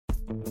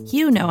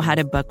You know how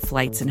to book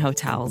flights and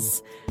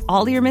hotels.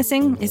 All you're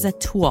missing is a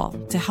tool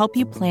to help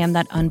you plan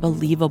that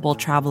unbelievable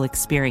travel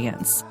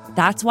experience.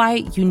 That's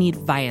why you need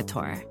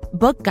Viator.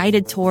 Book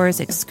guided tours,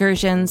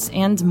 excursions,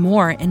 and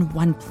more in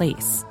one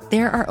place.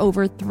 There are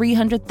over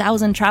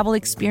 300,000 travel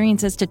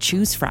experiences to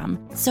choose from,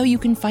 so you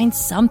can find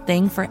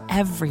something for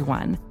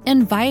everyone.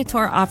 And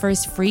Viator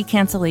offers free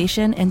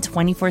cancellation and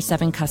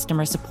 24/7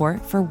 customer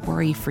support for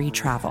worry-free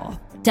travel.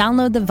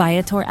 Download the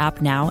Viator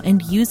app now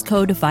and use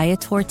code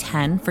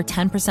Viator10 for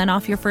 10%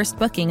 off your first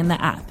booking in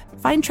the app.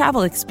 Find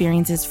travel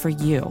experiences for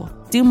you.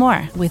 Do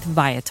more with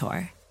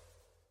Viator.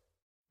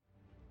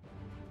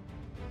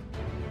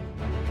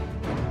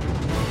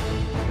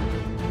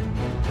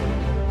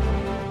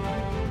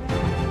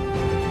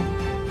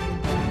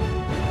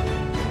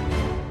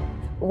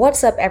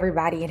 What's up,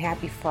 everybody, and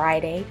happy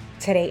Friday.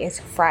 Today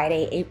is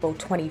Friday, April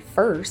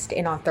 21st,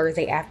 and on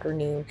Thursday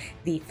afternoon,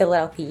 the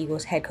Philadelphia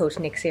Eagles head coach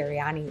Nick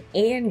Sirianni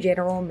and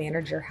general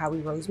manager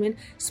Howie Roseman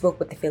spoke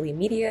with the Philly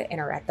media and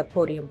are at the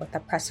podium with a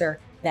presser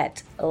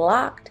that's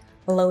locked,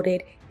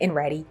 loaded, and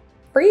ready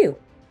for you.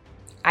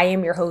 I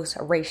am your host,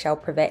 Rachel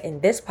Prevet,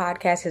 and this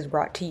podcast is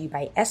brought to you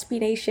by SB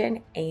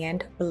Nation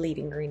and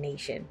Bleeding Green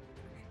Nation.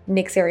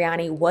 Nick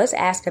Sirianni was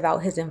asked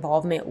about his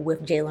involvement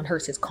with Jalen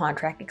Hurts'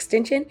 contract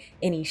extension,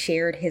 and he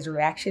shared his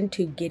reaction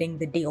to getting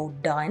the deal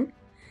done.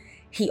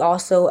 He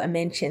also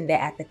mentioned that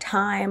at the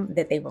time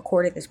that they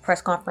recorded this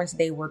press conference,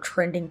 they were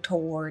trending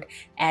toward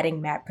adding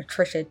Matt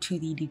Patricia to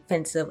the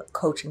defensive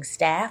coaching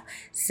staff.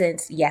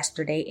 Since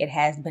yesterday, it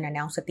has been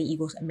announced that the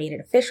Eagles made it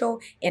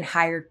official and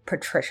hired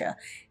Patricia.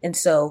 And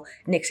so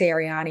Nick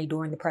Sirianni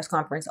during the press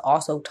conference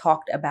also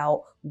talked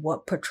about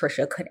what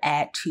Patricia could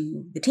add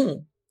to the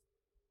team.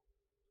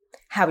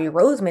 Howie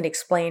Roseman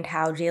explained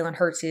how Jalen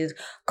Hurts'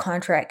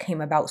 contract came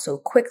about so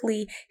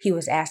quickly. He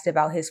was asked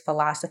about his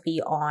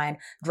philosophy on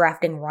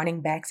drafting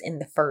running backs in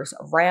the first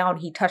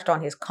round. He touched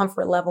on his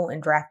comfort level in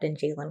drafting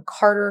Jalen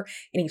Carter,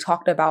 and he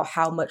talked about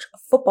how much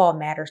football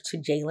matters to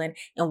Jalen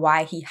and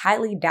why he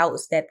highly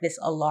doubts that this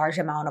a large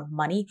amount of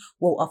money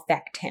will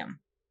affect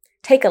him.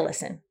 Take a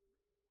listen.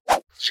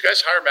 Did you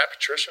guys hire Matt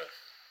Patricia?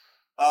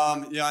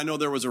 Yeah, I know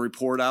there was a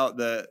report out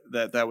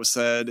that was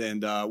said,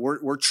 and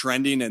we're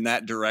trending in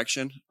that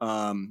direction.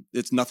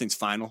 It's nothing's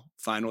final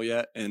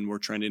yet, and we're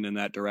trending in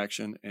that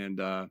direction, and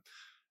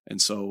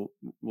so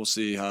we'll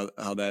see how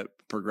that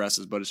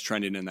progresses. But it's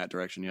trending in that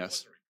direction.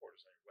 Yes. What the report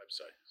is on your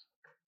website?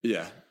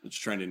 Yeah, it's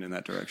trending in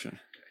that direction.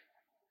 Okay.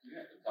 Do you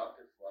have to talk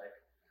to Flight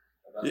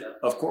about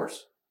that? Of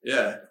course.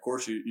 Yeah, of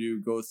course. You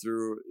go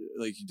through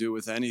like you do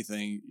with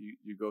anything.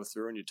 You go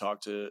through and you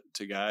talk to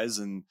guys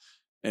and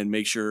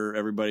make sure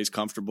everybody's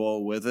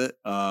comfortable with it.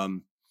 I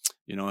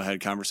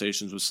had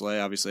conversations with Slay.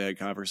 Obviously, I had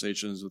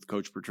conversations with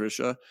Coach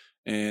Patricia,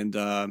 and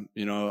I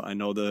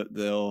know that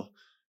that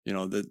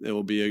it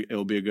will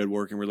be a good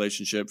working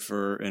relationship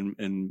for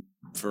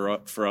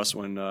us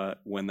when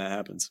that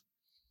happens.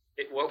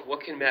 What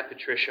can Matt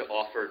Patricia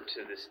offer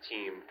to this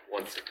team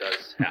once it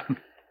does happen?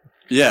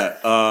 Yeah,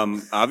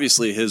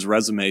 obviously his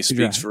resume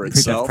speaks for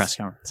itself. Press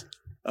conference.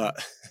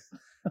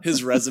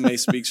 His resume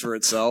speaks for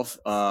itself.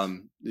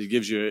 It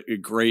gives you a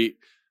great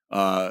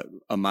a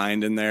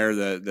mind in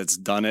there that's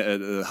done it at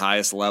the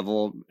highest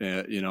level,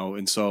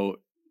 and so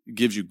it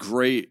gives you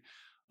great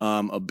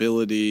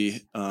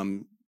ability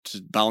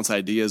to bounce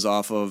ideas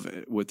off of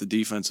with the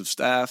defensive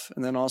staff,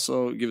 and then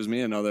also gives me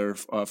another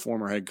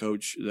former head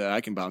coach that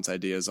I can bounce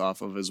ideas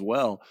off of as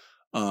well.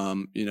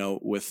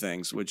 With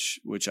things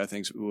which I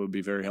think would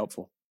be very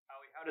helpful.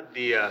 Howie, how did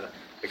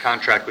the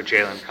contract with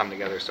Jalen come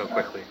together so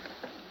quickly?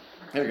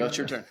 There you go. It's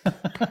your turn.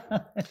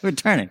 We're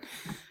turning.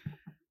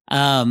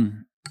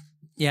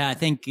 Yeah, I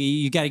think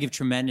you got to give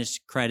tremendous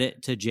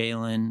credit to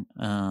Jalen,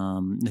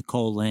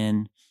 Nicole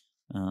Lynn,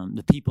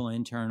 the people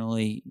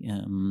internally,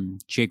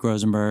 Jake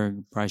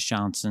Rosenberg, Bryce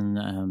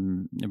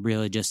Johnson,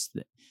 really just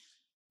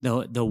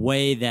the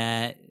way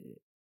that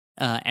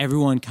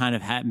everyone kind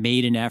of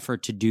made an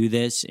effort to do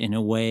this in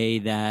a way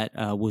that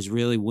was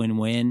really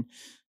win-win.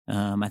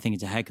 I think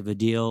it's a heck of a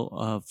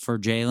deal for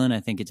Jalen. I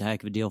think it's a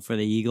heck of a deal for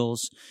the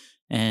Eagles.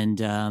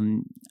 And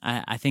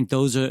I think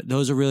those are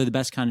really the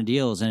best kind of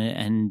deals.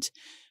 And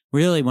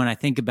really, when I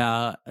think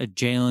about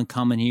Jalen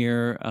coming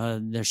here,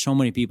 there's so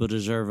many people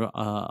deserve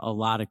a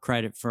lot of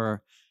credit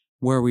for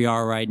where we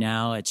are right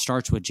now. It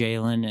starts with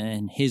Jalen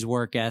and his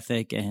work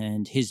ethic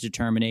and his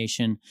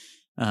determination.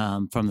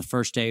 From the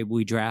first day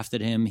we drafted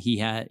him, he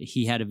had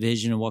a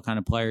vision of what kind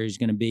of player he's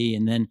going to be,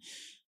 and then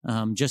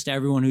just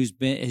everyone has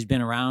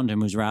been around him,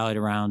 who's rallied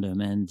around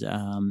him, and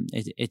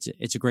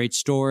it's a great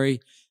story.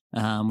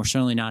 We're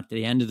certainly not at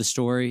the end of the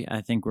story. I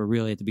think we're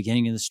really at the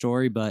beginning of the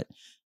story, but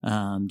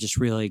just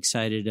really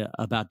excited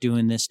about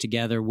doing this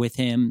together with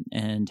him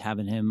and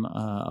having him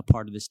a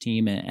part of this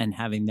team and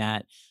having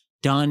that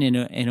done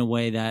in a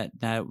way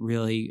that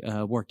really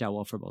worked out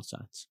well for both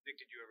sides. Nick,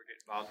 did you ever get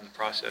involved in the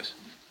process?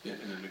 Yeah,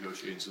 in the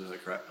negotiations of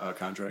the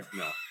contract?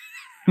 No.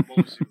 What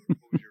was your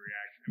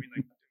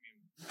reaction?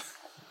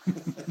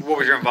 What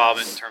was your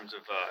involvement in terms of?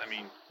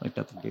 Like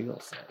that the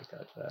Beagles.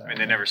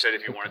 They never said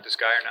if you wanted this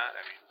guy or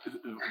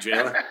not.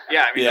 Jalen.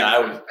 Yeah, I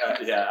would.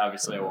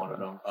 Obviously, I wanted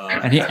him.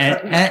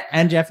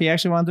 And Jeff, he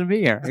actually wanted to be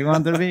here. He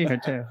wanted to be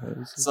here too.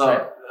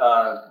 So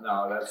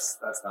no,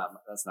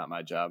 that's not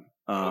my job.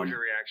 What was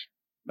your reaction?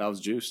 I was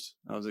juiced.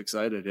 I was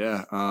excited.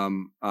 Yeah.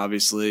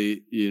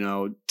 Obviously,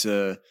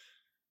 to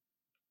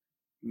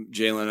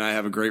Jalen and I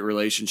have a great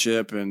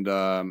relationship, and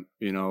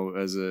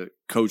as a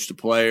coach to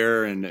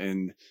player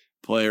and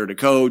player to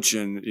coach,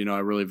 and I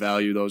really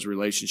value those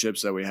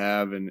relationships that we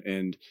have,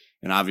 and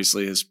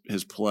obviously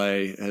his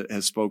play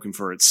has spoken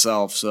for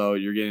itself. So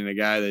you're getting a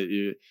guy that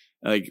you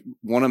like.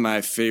 One of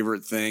my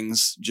favorite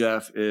things,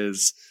 Jeff,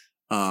 is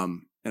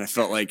and I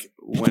felt like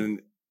when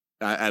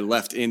I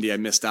left Indy, I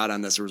missed out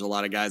on this. There was a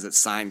lot of guys that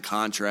signed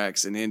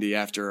contracts in Indy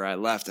after I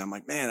left. I'm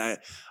like, man, I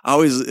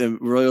always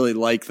really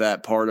like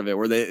that part of it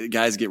where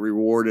guys get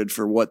rewarded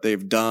for what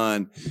they've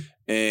done.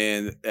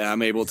 And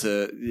I'm able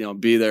to,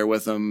 be there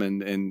with them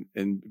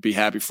and be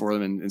happy for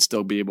them and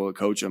still be able to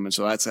coach them. And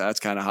so that's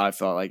kind of how I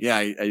felt like,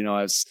 I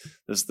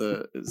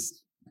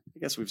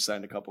guess we've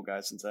signed a couple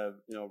guys since I've,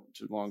 to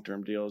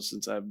long-term deals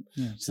since I've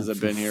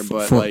been here,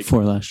 but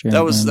four last year.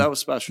 That was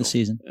special. The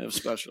season. It was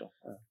special.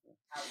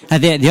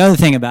 The other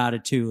thing about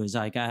it too is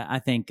like I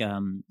think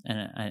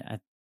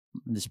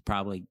this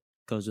probably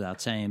goes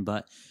without saying,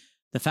 but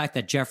the fact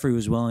that Jeffrey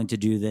was willing to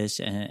do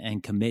this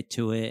and commit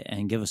to it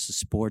and give us the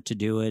support to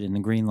do it and the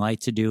green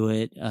light to do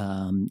it,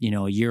 a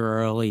year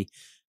early,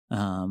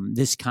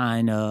 this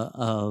kind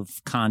of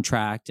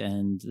contract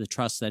and the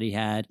trust that he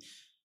had,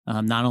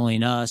 not only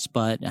in us,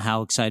 but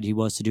how excited he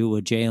was to do it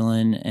with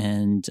Jalen.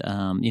 And,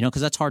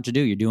 because that's hard to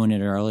do. You're doing it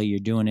early. You're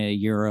doing it a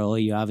year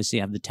early. You obviously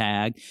have the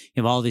tag.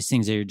 You have all these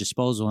things at your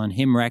disposal. And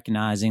him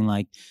recognizing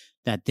like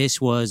that this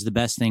was the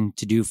best thing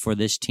to do for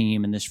this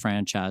team and this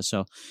franchise.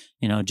 So,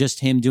 just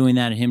him doing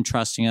that and him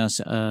trusting us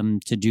to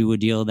do a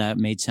deal that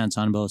made sense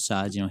on both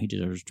sides, he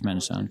deserves a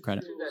tremendous amount of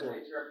credit.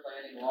 Short-term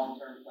planning,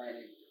 long-term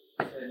planning,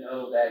 to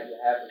know that you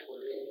have the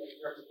quarterback,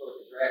 in terms of both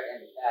the draft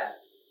and the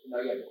tag,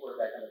 you have the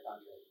quarterback under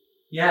contract.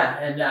 Yeah,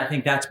 and I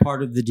think that's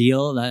part of the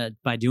deal that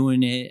by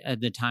doing it at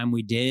the time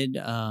we did,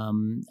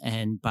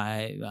 and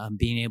by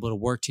being able to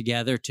work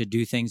together to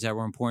do things that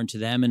were important to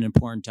them and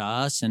important to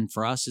us. And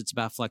for us, it's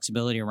about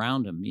flexibility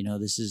around him.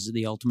 This is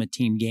the ultimate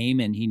team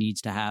game, and he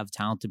needs to have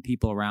talented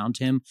people around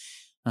him.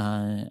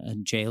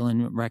 And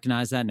Jalen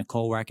recognized that,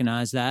 Nicole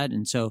recognized that.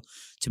 And so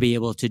to be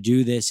able to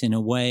do this in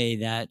a way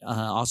that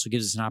also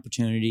gives us an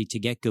opportunity to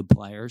get good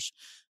players.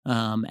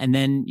 And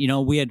then,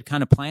 we had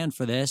kind of planned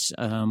for this.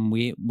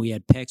 We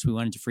had picks. We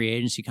went into free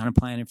agency kind of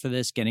planning for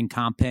this, getting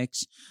comp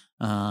picks.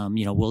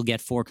 We'll get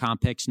 4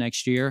 comp picks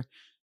next year.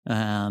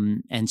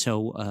 And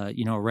so,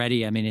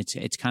 already,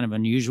 it's kind of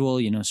unusual,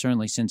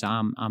 certainly since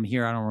I'm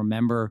here, I don't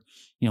remember,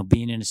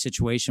 being in a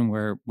situation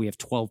where we have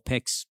 12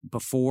 picks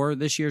before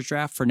this year's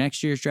draft for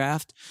next year's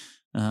draft.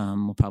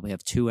 We'll probably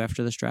have 2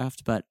 after this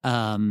draft, but,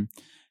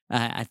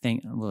 I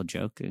think a little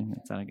joke.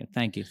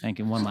 Thank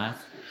you. One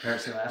laugh.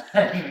 Courtesy laugh.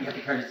 I didn't even get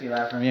the courtesy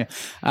laugh from you.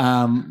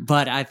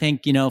 But I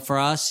think, for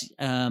us,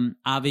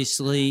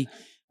 obviously,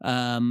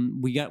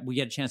 we get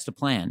a chance to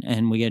plan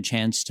and we get a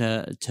chance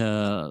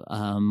to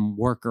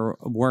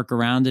work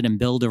around it and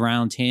build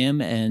around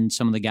him and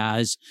some of the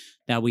guys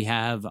that we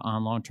have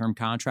on long-term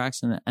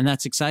contracts. And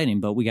that's exciting,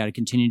 but we got to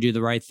continue to do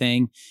the right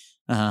thing.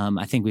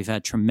 I think we've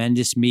had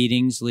tremendous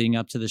meetings leading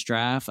up to this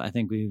draft. I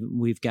think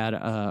we've got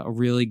a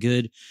really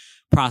good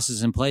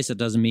process in place. That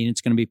doesn't mean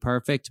it's going to be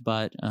perfect,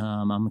 but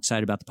I'm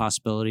excited about the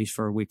possibilities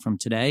for a week from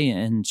today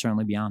and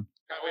certainly beyond.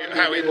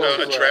 Howie,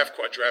 a draft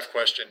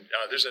question.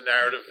 There's a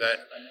narrative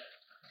that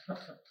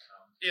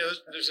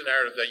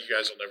you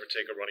guys will never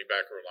take a running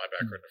back or a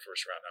linebacker in the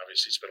first round.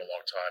 Obviously, it's been a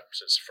long time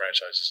since the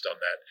franchise has done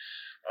that.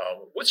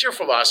 What's your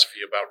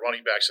philosophy about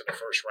running backs in the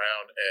first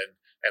round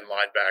and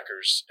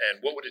linebackers, and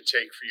what would it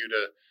take for you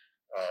to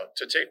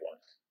take one?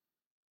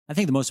 I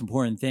think the most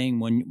important thing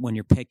when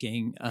you're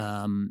picking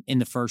in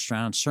the first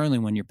round, certainly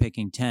when you're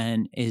picking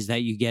 10, is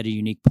that you get a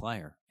unique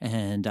player.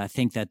 And I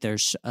think that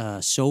there's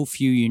so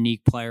few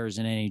unique players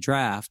in any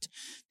draft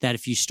that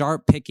if you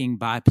start picking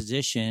by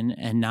position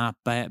and not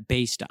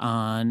based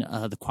on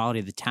the quality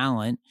of the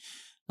talent,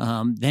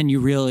 then you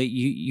really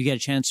you get a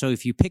chance. So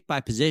if you pick by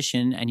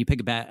position and you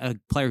pick a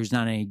player who's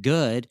not any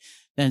good,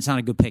 then it's not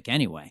a good pick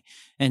anyway.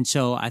 And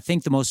so I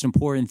think the most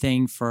important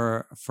thing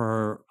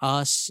for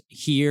us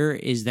here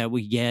is that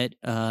we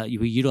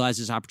utilize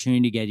this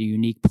opportunity to get a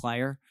unique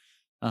player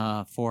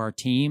for our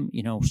team.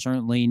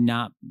 Certainly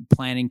not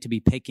planning to be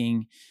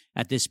picking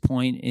at this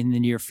point in the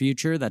near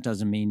future. That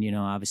doesn't mean,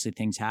 obviously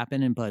things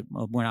happen, but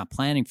we're not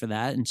planning for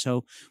that. And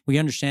so we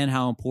understand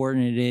how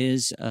important it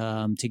is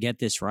to get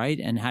this right.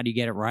 And how do you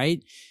get it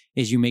right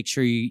is you make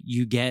sure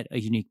you get a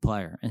unique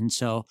player. And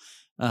so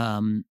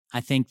I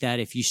think that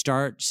if you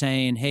start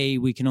saying, hey,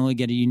 we can only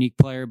get a unique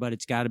player, but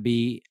it's got to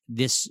be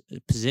this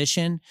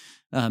position,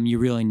 you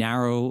really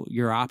narrow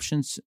your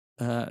options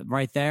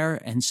right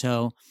there. And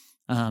so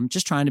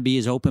just trying to be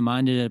as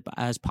open-minded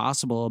as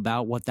possible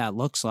about what that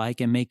looks like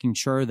and making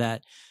sure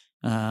that,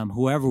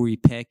 whoever we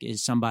pick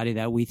is somebody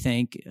that we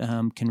think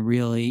can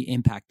really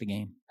impact the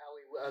game.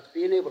 Howie,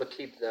 being able to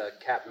keep the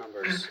cap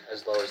numbers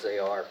as low as they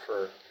are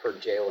for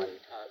Jalen,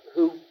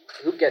 who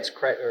gets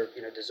credit or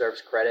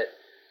deserves credit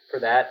for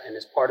that, and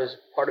is part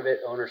of it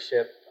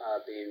ownership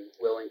being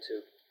willing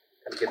to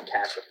kind of give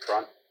cash up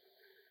front?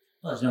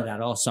 Well, there's no doubt.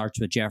 It all starts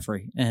with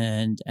Jeffrey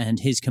and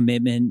his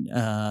commitment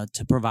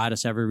to provide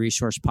us every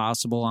resource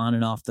possible on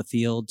and off the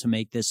field to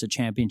make this a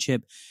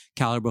championship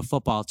caliber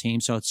football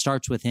team. So it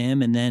starts with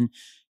him, and then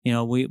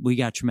we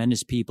got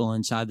tremendous people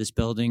inside this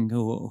building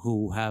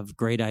who have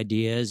great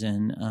ideas,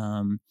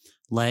 and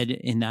led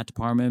in that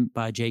department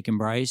by Jake and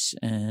Bryce.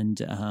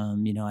 And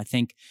I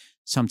think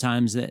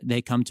sometimes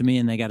they come to me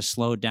and they got to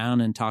slow it down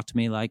and talk to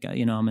me like,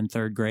 I'm in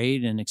third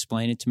grade, and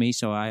explain it to me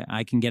so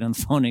I can get on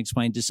the phone and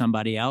explain it to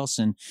somebody else.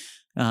 And,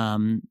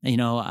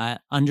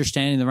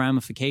 understanding the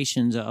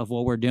ramifications of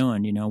what we're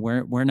doing.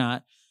 We're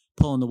not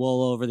pulling the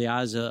wool over the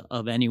eyes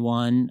of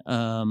anyone,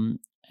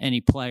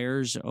 any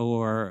players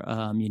or,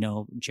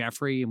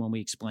 Jeffrey. When we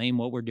explain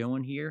what we're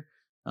doing here,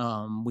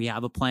 we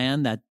have a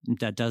plan that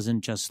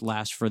doesn't just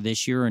last for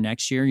this year or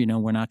next year.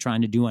 We're not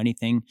trying to do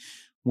anything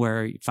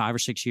where 5 or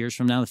 6 years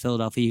from now, the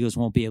Philadelphia Eagles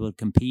won't be able to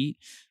compete.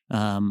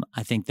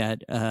 I think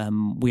that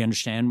we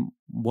understand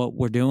what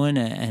we're doing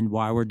and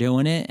why we're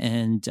doing it.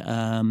 And,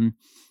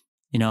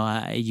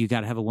 you got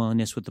to have a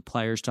willingness with the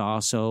players to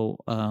also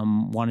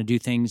want to do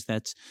things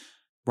that's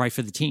right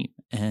for the team.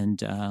 And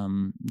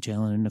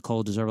Jalen and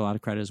Nicole deserve a lot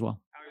of credit as well.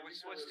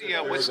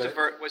 What's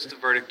the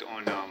verdict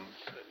on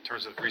in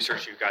terms of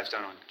research you guys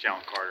done on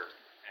Jalen Carter,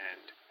 and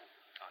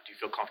do you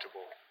feel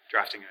comfortable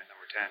drafting him at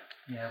number 10?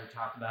 Yeah, we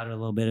talked about it a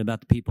little bit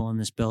about the people in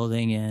this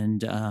building,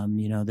 and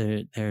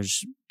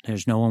there's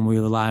no one we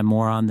rely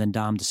more on than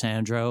Dom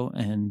DeSandro,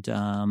 and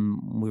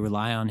we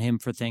rely on him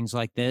for things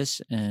like this.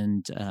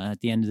 And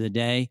at the end of the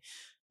day,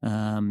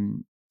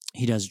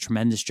 he does a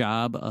tremendous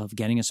job of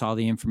getting us all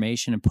the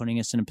information and putting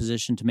us in a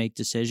position to make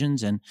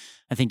decisions. And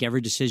I think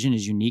every decision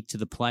is unique to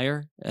the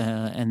player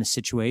and the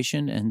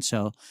situation. And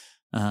so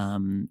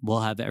we'll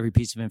have every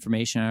piece of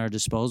information at our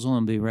disposal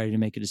and be ready to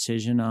make a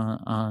decision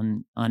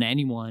on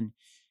anyone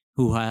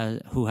who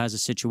has a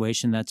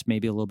situation that's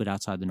maybe a little bit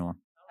outside the norm.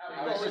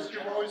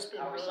 You've always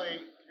been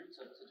really.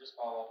 To just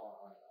follow up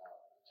on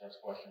Jeff's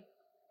question,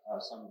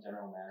 some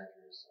general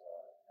managers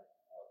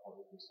have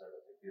publicly said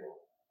that they feel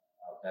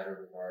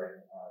better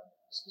regarding the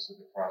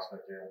specific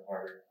prospect Jalen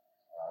Carter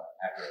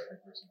after an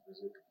in-person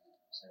visit. Would you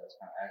say that's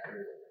kind of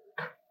accurate,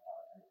 or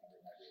anything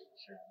they might be able to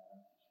share on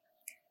that?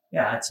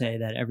 Yeah, I'd say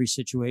that every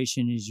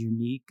situation is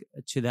unique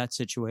to that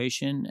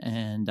situation,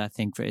 and I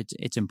think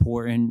it's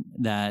important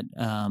that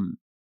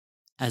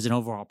as an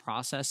overall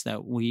process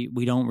that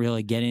we don't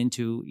really get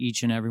into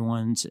each and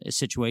everyone's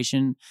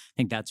situation. I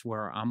think that's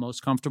where I'm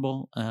most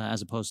comfortable,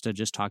 as opposed to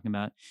just talking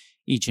about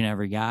each and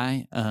every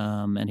guy.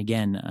 And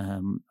again,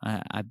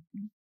 I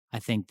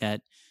think that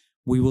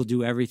we will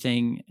do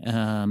everything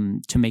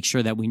to make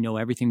sure that we know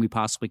everything we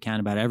possibly can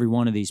about every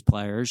one of these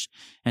players,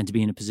 and to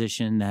be in a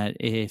position that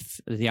if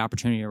the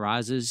opportunity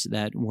arises,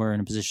 that we're in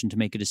a position to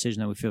make a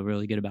decision that we feel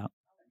really good about.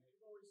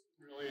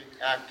 Really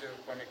active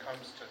when it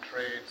comes to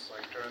trades,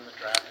 like during the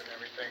draft and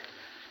everything.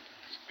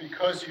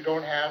 Because you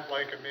don't have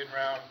like a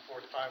mid-round,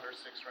 4th, 5, or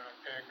 6th round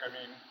pick, I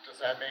mean, does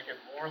that make it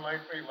more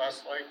likely,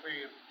 less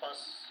likely,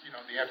 plus,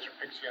 the extra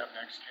picks you have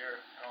next year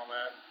and all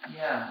that?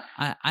 Yeah.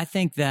 I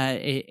think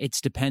that it's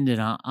dependent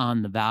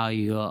on the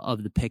value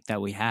of the pick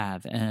that we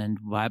have. And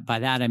by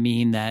that, I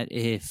mean that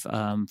if,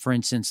 for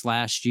instance,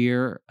 last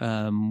year,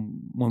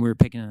 when we were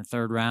picking in the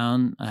 3rd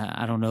round,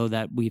 I don't know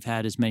that we've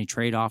had as many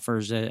trade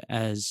offers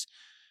as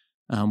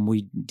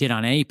we did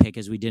on any pick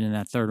as we did in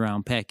that 3rd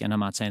round pick. And I'm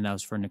not saying that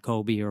was for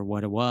Nakobe or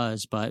what it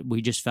was, but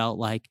we just felt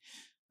like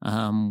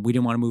we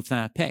didn't want to move from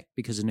that pick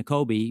because of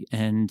Nakobe.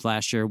 And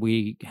last year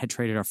we had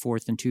traded our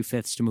 4th and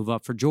 2/5 to move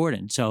up for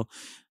Jordan. So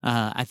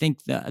I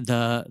think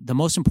the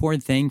most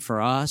important thing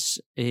for us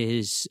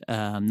is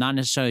not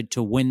necessarily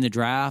to win the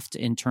draft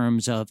in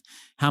terms of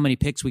how many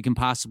picks we can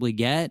possibly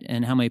get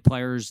and how many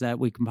players that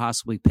we can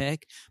possibly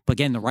pick, but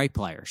getting the right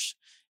players.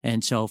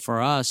 And so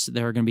for us,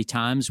 there are going to be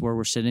times where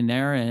we're sitting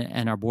there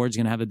and our board's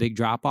going to have a big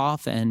drop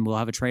off, and we'll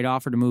have a trade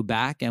offer to move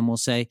back, and we'll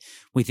say,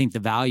 we think the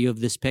value of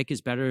this pick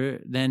is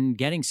better than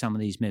getting some of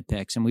these mid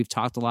picks. And we've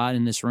talked a lot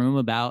in this room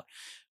about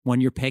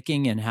when you're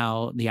picking and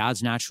how the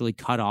odds naturally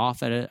cut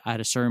off at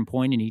a certain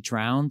point in each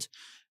round.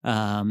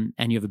 And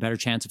you have a better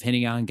chance of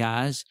hitting on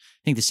guys.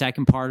 I think the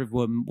second part of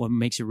what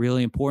makes it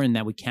really important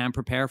that we can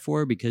prepare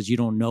for, because you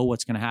don't know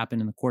what's going to happen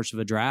in the course of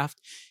a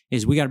draft,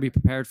 is we got to be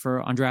prepared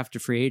for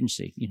undrafted free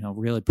agency.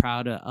 Really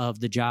proud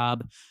of the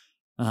job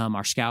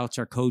our scouts,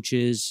 our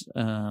coaches,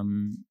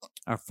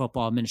 our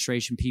football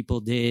administration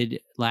people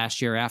did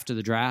last year after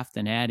the draft,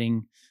 and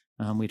adding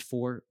we had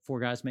four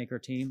guys make our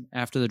team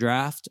after the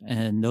draft,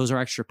 and those are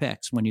extra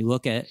picks. When you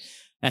look at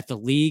the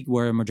league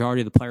where a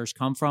majority of the players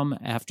come from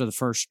after the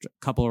first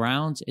couple of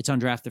rounds, it's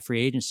undrafted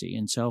free agency.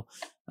 And so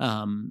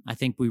I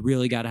think we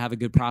really got to have a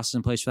good process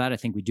in place for that. I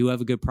think we do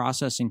have a good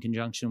process in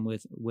conjunction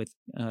with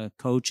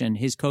coach and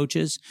his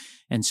coaches.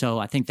 And so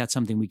I think that's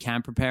something we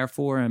can prepare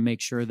for and make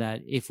sure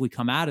that if we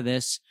come out of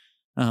this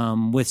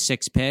with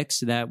 6 picks,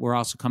 that we're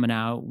also coming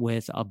out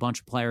with a bunch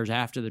of players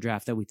after the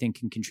draft that we think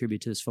can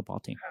contribute to this football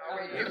team.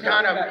 You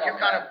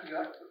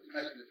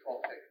mentioned the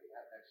 12 pick we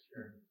have next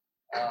year.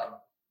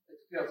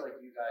 It feels like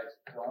you guys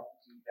don't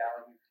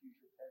devalue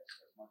future picks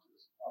as much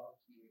as other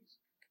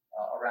teams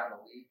around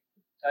the league.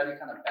 So how do you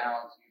kind of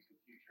balance using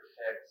future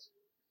picks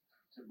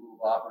to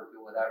move up or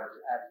do whatever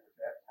to add to your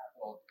draft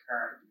capital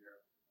current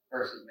year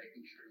versus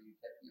making sure you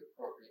get the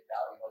appropriate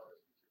value of those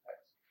future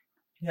picks?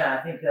 Yeah,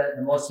 I think that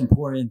the most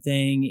important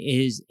thing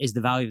is the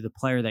value of the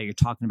player that you're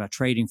talking about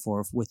trading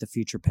for with the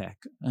future pick.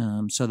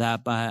 So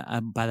that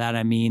by that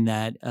I mean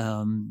that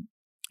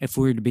if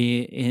we were to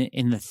be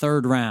in the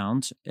 3rd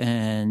round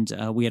and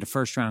we had a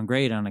 1st round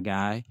grade on a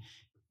guy,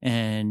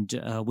 and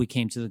we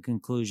came to the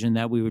conclusion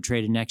that we would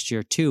trade it next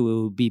year too,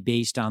 it would be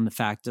based on the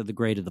fact of the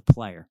grade of the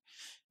player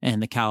and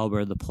the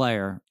caliber of the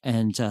player.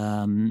 And,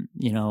 again,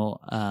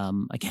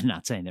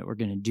 not saying that we're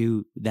going to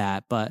do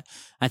that, but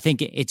I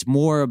think it's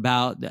more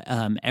about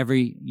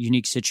every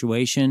unique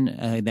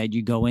situation that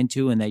you go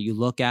into and that you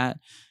look at.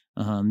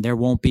 There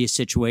won't be a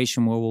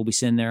situation where we'll be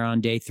sitting there on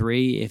day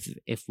 3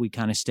 if we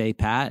kind of stand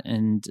pat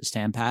and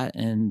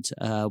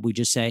we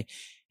just say,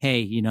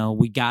 hey,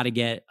 we got to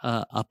get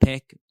a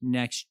pick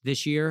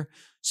this year,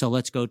 so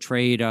let's go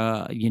trade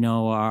our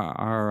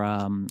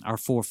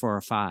 4 for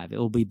a 5. It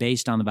will be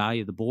based on the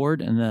value of the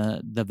board and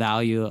the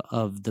value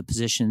of the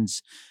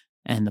positions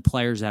and the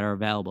players that are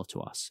available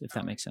to us, if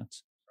that makes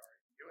sense.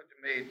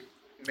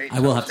 Made I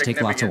will have to take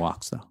lots of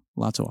walks, though.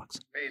 Lots of walks.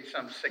 Made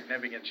some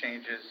significant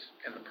changes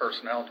in the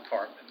personnel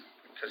department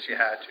because you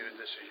had to.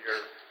 This is your,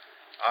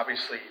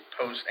 obviously,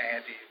 post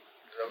Andy,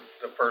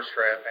 the first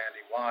draft,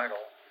 Andy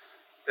Weidel.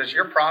 Does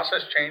your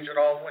process change at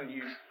all when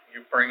you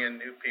bring in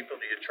new people?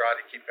 Do you try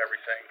to keep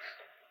everything?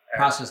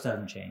 Process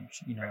doesn't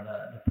change.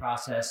 The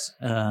process,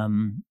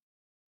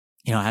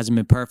 hasn't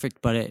been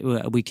perfect,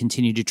 but we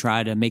continue to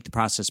try to make the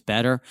process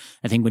better.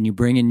 I think when you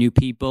bring in new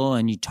people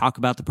and you talk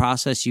about the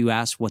process, you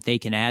ask what they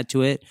can add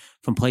to it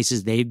from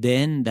places they've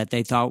been that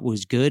they thought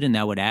was good and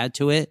that would add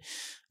to it.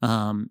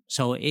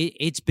 So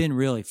it's been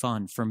really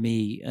fun for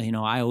me.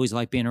 I always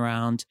like being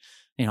around.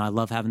 I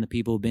love having the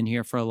people who've been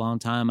here for a long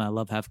time. I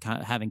love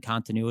having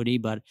continuity,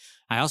 but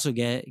I also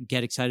get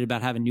excited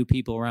about having new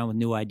people around with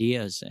new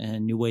ideas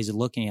and new ways of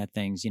looking at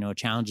things. It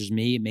challenges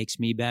me. It makes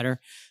me better.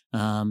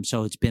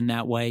 So it's been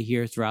that way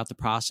here throughout the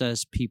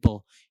process.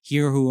 People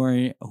here who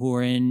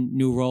are in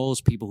new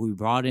roles, people who we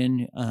brought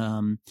in,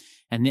 and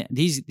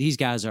these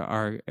guys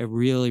are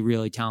really,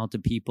 really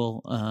talented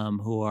people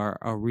who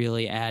are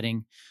really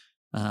adding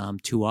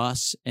to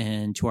us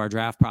and to our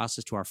draft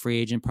process, to our free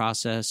agent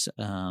process.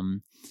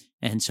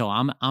 And so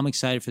I'm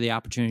excited for the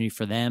opportunity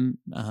for them.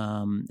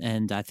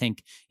 And I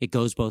think it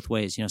goes both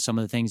ways. Some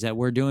of the things that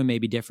we're doing may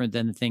be different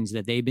than the things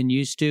that they've been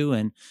used to.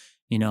 And,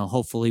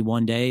 hopefully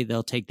one day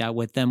they'll take that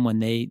with them when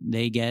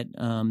they get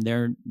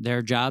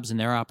their jobs and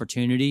their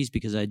opportunities,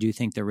 because I do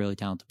think they're really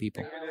talented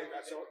people.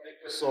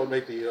 So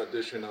make the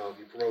addition of,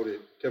 you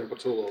promoted Kevin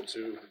Patullo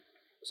to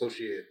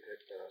associate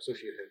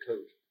head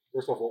coach.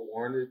 First off, what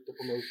warranted the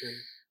promotion?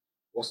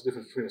 What's the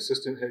difference between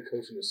assistant head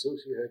coach and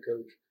associate head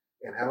coach?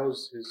 And how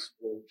has his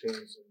role changed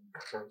in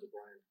terms of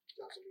Brian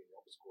Johnson being the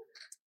office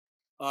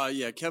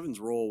coordinator? Kevin's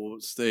role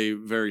will stay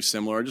very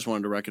similar. I just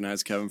wanted to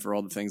recognize Kevin for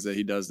all the things that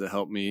he does to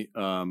help me,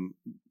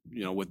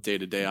 with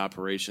day-to-day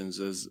operations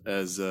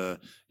as a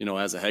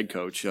head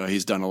coach.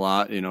 He's done a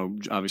lot.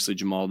 Obviously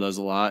Jamal does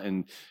a lot,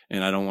 and I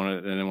didn't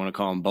want to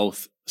call him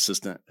both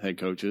assistant head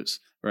coaches,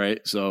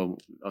 right? So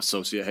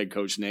associate head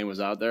coach name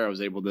was out there. I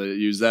was able to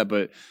use that,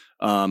 but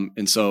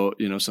and so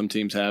some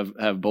teams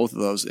have both of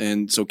those,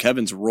 and so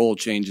Kevin's role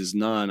changes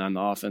none on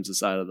the offensive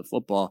side of the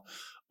football.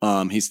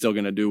 He's still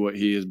going to do what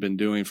he has been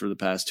doing for the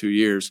past 2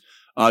 years.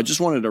 Just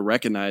wanted to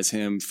recognize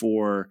him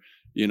for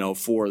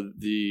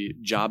the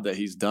job that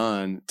he's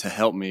done to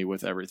help me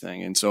with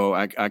everything. And so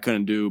I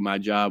couldn't do my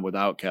job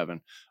without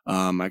Kevin.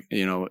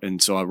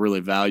 And so I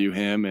really value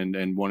him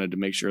and wanted to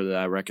make sure that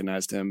I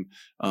recognized him.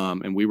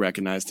 And we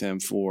recognized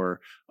him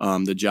for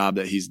the job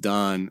that he's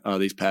done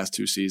these past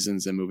 2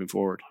 seasons and moving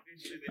forward.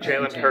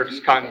 Jalen Hurts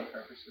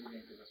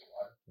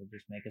Will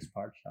just make us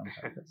parched on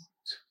purpose.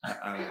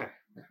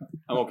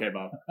 I'm okay,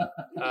 Bob.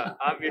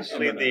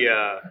 Obviously,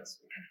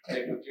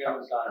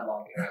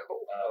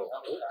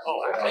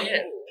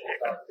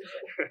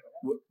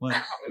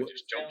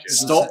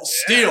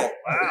 Steal. Wow.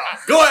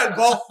 Go ahead,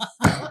 Bob.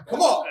 Come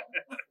on.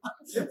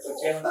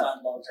 Jalen's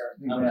on long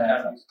term. How much time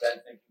have you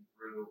spent thinking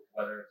through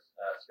whether it's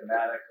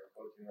schematic or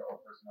coaching or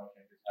personnel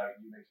changes? How do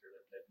you make sure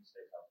that you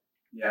stay healthy?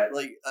 Yeah,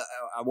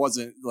 I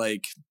wasn't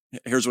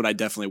here's what I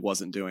definitely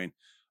wasn't doing.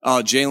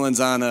 Oh,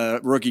 Jalen's on a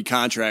rookie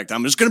contract.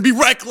 I'm just going to be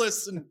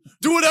reckless and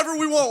do whatever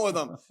we want with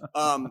him.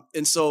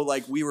 And so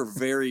we were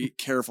very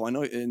careful. I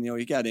know, and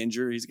he got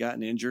injured. He's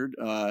gotten injured.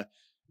 But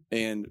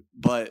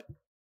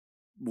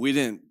we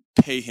didn't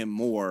pay him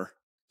more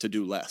to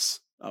do less.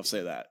 I'll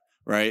say that.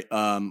 right?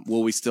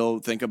 Will we still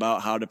think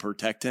about how to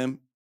protect him?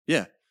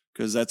 Yeah,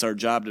 because that's our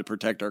job to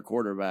protect our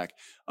quarterback.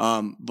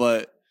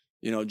 But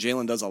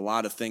Jalen does a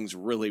lot of things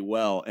really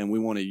well, and we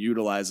want to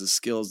utilize the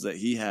skills that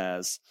he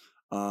has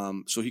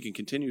so he can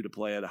continue to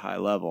play at a high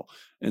level.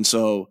 And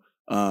so,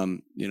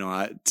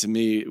 to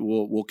me,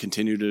 we'll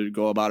continue to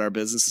go about our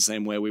business the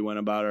same way we went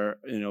about our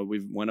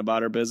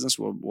business.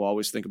 We'll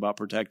always think about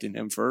protecting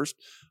him first.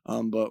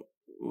 But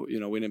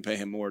we didn't pay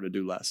him more to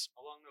do less.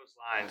 Along those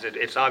lines,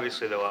 it's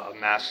obviously though a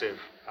massive.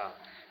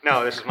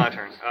 No, this is my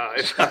turn.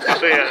 It's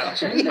obviously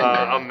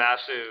a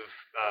massive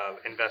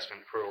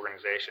investment for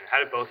organization. How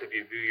did both of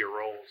you view your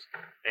roles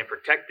in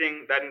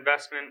protecting that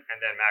investment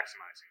and then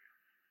maximizing it?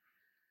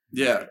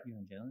 Yeah. You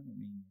and Jalen?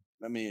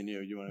 Not me and you.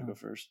 You want to go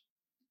first?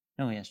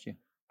 No, he asked you.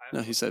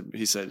 No, he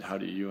said, how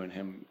do you and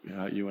him,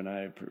 you and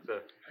I?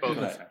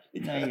 Both No,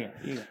 you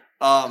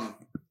go.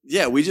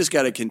 Yeah, we just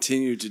got to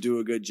continue to do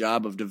a good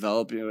job of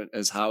developing it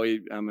as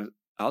Howie.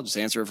 I'll just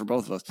answer it for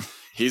both of us.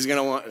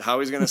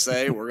 Howie's going to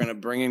say, we're going to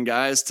bring in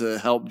guys to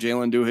help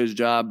Jalen do his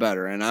job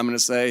better. And I'm going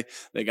to say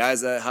the guys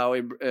that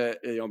Howie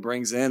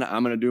brings in,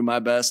 I'm going to do my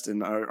best.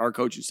 And our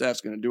coaching staff's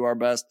going to do our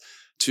best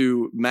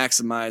to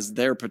maximize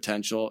their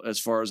potential as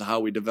far as how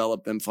we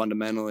develop them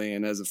fundamentally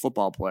and as a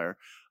football player,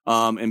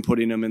 and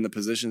putting them in the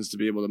positions to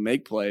be able to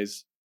make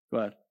plays. Go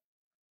ahead.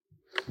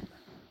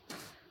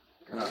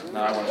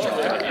 No, I want to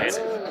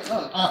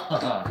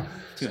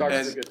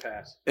Starts with a good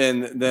pass.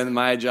 And then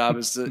my job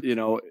is to,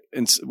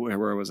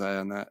 where was I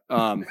on that?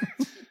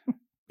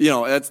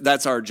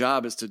 That's our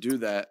job is to do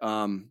that.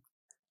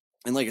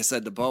 And like I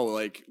said to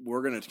Bo,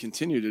 we're going to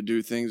continue to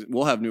do things.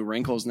 We'll have new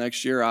wrinkles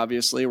next year.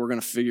 Obviously, we're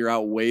going to figure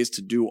out ways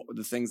to do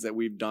the things that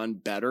we've done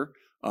better.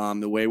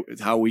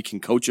 How we can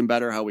coach them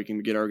better, how we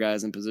can get our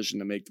guys in position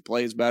to make the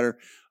plays better.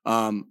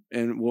 And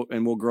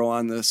we'll grow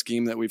on the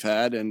scheme that we've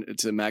had and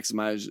to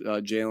maximize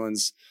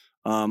Jalen's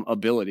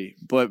ability.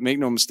 But make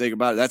no mistake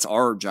about it, that's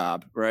our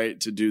job, right?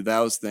 To do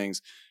those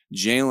things.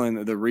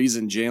 The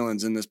reason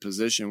Jalen's in this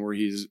position where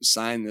he's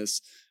signed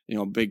this,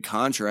 big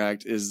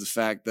contract is the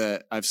fact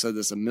that I've said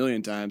this a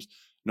million times.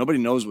 Nobody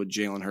knows what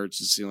Jalen Hurts'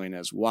 ceiling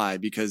is. Why?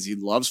 Because he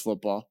loves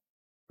football,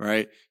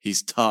 right?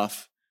 He's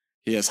tough.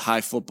 He has high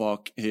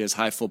football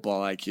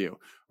IQ,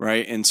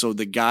 right? And so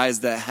the guys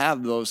that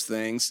have those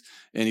things,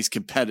 and he's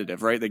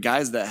competitive, right? The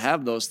guys that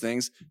have those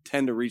things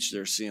tend to reach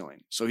their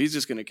ceiling. So he's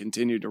just going to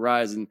continue to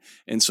rise.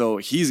 And so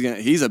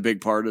he's a big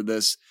part of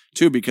this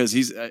too, because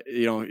he's,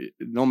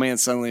 no man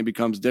suddenly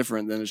becomes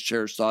different than his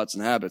cherished thoughts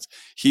and habits.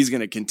 He's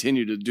going to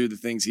continue to do the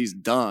things he's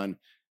done,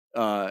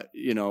 to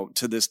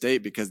this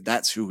date, because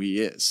that's who he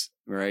is.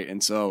 Right.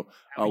 And so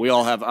we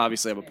all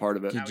obviously have a part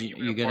of it. Did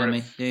you get on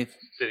me, Dave?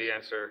 Did he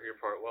answer your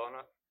part well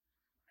enough?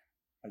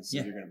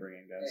 You're going to bring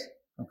in guys.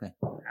 Okay.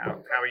 How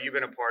have you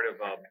been a part of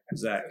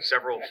Zach.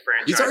 several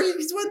franchises?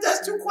 He's went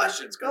that's 2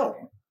 questions.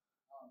 Go.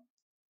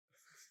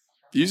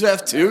 You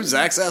have 2.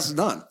 Zach's ass is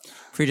done.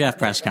 Pre-draft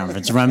press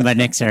conference run by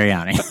Nick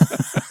Sirianni.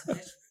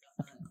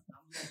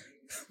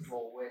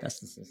 That's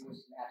the system.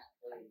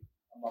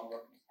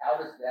 How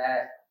does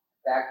that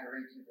factor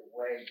into the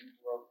way you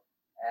look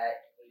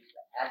at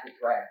the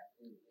draft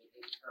in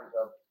terms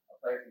of a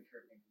player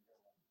contributing?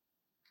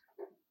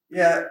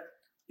 Yeah,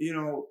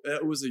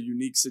 it was a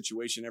unique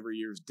situation. Every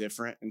year is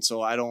different, and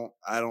so I don't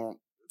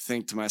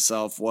think to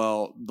myself,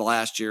 well,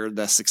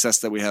 the success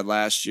that we had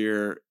last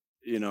year,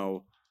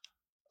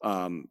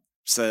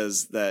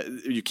 says that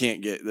you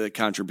can't get the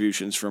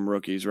contributions from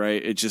rookies,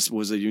 right? It just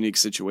was a unique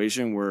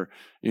situation where,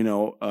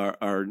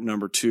 our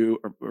number 2,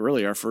 or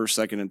really our first,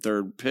 second, and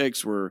third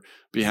picks were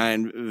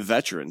behind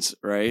veterans,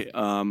 right?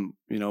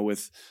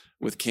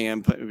 With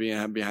Cam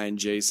being behind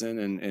Jason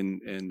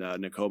and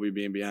Nakobe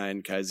being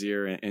behind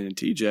Kaiser and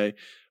TJ,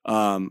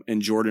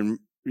 and Jordan,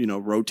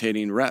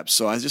 rotating reps.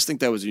 So I just think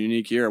that was a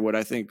unique year. What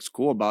I think is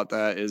cool about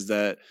that is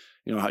that,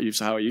 how you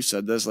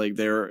said this,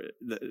 we're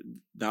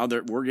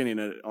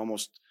getting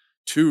almost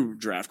 2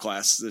 draft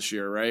classes this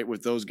year, right?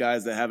 With those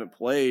guys that haven't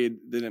played,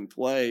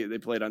 they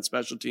played on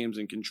special teams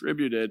and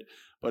contributed,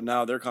 but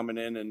now they're coming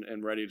in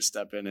and ready to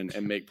step in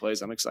and make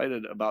plays. I'm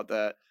excited about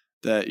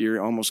that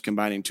you're almost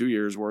combining 2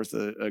 years worth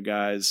of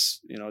guys,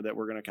 that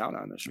we're going to count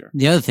on this year.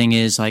 The other thing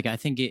is, I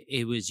think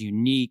it was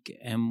unique,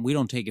 and we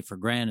don't take it for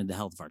granted, the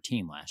health of our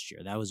team last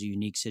year. That was a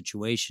unique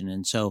situation.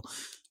 And so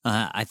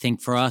I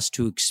think for us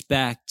to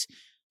expect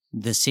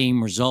the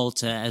same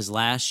results as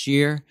last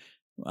year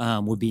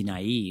would be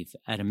naive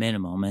at a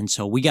minimum. And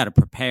so we got to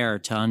prepare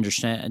to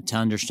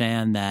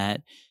understand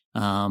that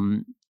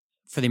for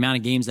the amount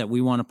of games that we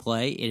want to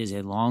play, it is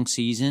a long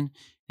season.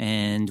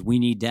 And we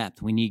need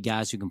depth. We need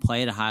guys who can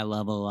play at a high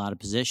level, a lot of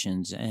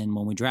positions. And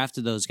when we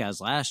drafted those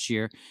guys last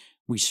year,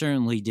 we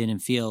certainly didn't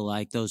feel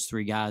like those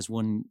 3 guys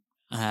wouldn't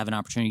have an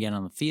opportunity to get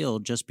on the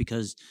field just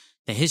because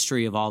the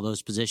history of all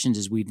those positions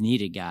is we've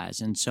needed guys.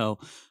 And so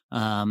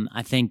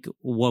I think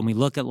when we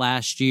look at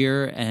last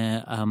year,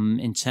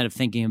 instead of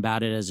thinking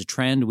about it as a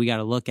trend, we got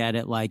to look at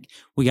it like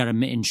we got to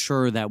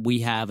ensure that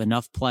we have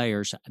enough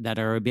players that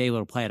are able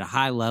to play at a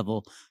high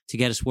level to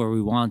get us where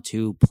we want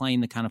to,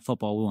 playing the kind of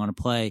football we want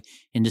to play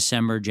in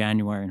December,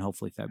 January, and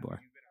hopefully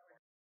February.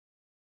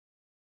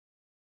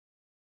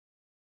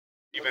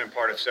 You've been a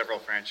part of several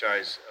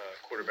franchise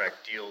quarterback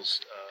deals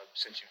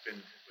since you've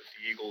been with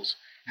the Eagles.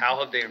 How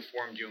have they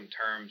informed you in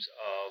terms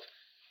of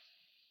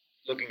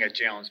looking at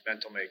Jalen's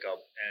mental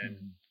makeup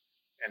and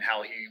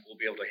how he will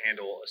be able to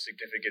handle a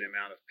significant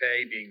amount of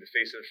pay, being the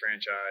face of the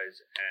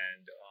franchise,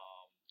 and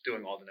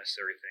doing all the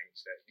necessary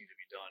things that need to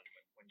be done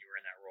when you were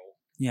in that role?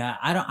 Yeah,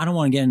 I don't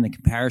want to get in the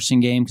comparison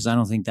game because I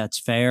don't think that's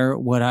fair.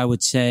 What I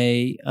would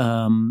say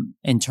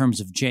in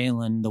terms of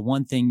Jalen, the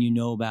one thing you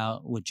know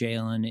about with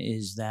Jalen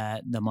is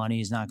that the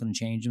money is not going to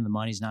change him. The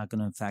money's not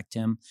going to affect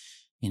him.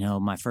 You know,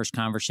 my first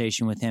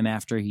conversation with him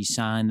after he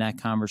signed that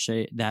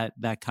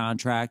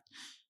contract,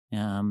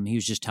 he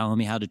was just telling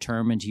me how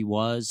determined he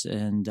was,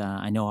 and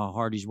I know how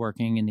hard he's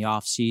working in the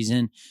off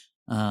season.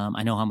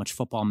 I know how much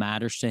football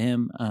matters to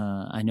him.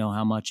 I know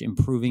how much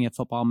improving at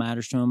football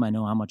matters to him. I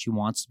know how much he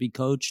wants to be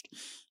coached.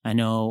 I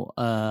know,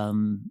 how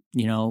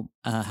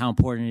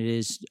important it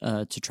is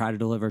to try to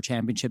deliver a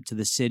championship to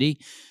the city.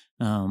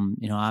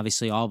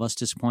 Obviously all of us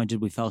disappointed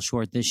we fell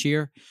short this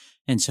year.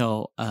 And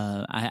so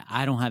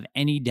I don't have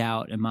any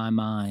doubt in my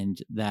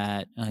mind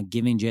that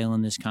giving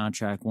Jalen this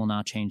contract will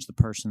not change the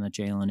person that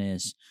Jalen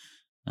is.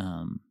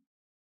 No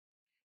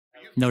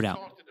doubt.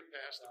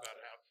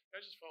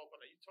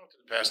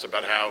 Past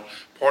about how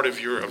part of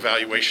your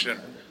player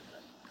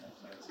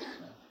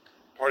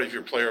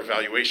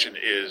evaluation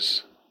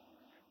is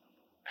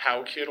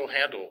how a kid will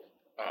handle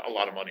a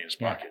lot of money in his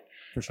pocket.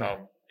 For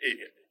sure.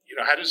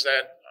 How does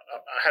that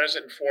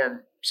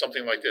inform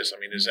something like this? I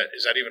mean, is that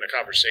even a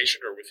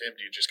conversation, or with him,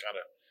 do you just kind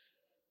of?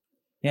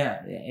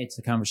 Yeah, it's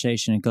the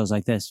conversation. It goes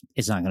like this: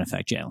 it's not going to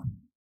affect Jalen,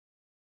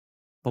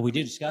 but we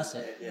do discuss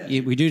it.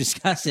 Yeah. We do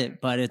discuss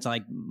it, but it's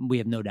like we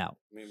have no doubt.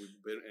 I mean, we've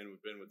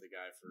been with the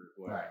guy for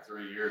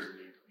 3 years, and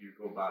you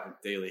go about his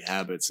daily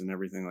habits and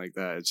everything like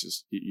that. It's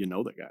just you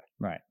know the guy,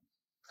 right?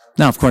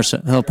 Now, of course,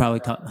 he'll probably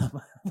come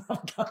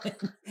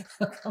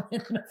in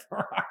a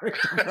Ferrari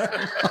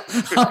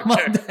on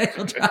Monday.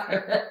 He'll drive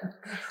it.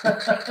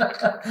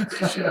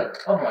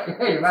 Oh my!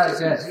 Hey, you're right.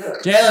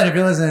 Jalen, if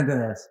you're listening to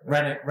this,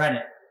 rent it. Howard,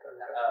 in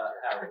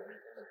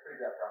the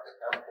pre-draft process,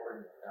 how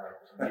important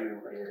to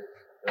you is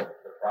the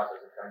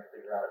process of trying to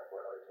figure out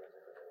what other teams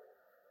are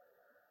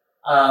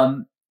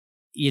going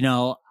to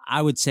do?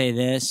 I would say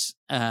this: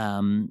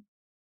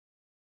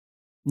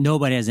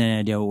 nobody has any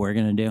idea what we're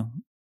going to do.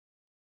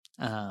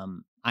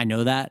 I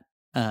know that.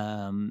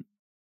 And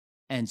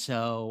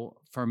so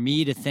for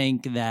me to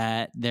think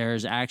that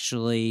there's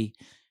actually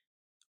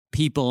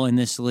people in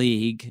this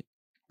league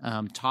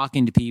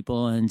talking to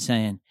people and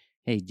saying,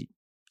 hey,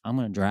 I'm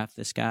going to draft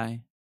this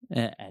guy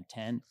at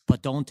 10,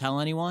 but don't tell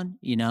anyone,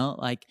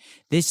 like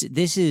this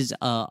is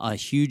a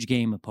huge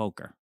game of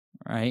poker,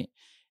 right?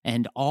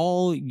 And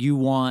all you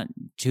want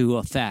to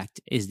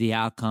affect is the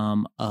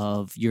outcome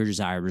of your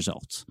desired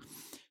results.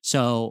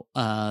 So,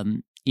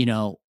 am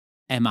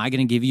I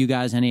going to give you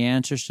guys any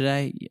answers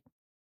today?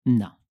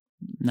 No,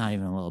 not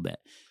even a little bit.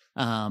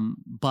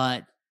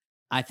 But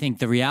I think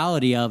the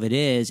reality of it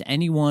is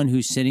anyone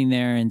who's sitting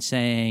there and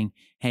saying,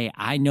 hey,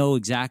 I know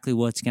exactly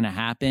what's going to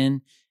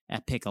happen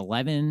at pick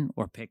 11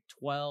 or pick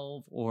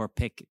 12 or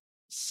pick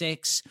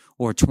 6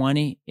 or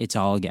 20, it's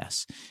all a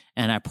guess.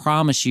 And I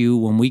promise you,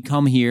 when we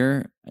come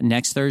here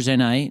next Thursday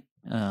night,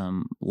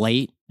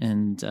 late,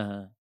 and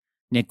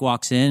Nick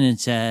walks in and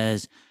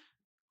says,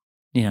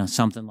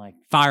 something like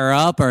fire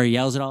up, or he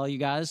yells at all you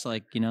guys,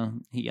 like, he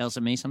yells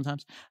at me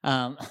sometimes, in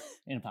a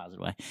positive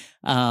way.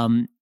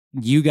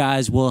 You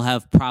guys will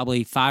have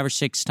probably 5 or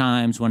 6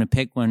 times when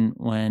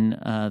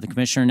the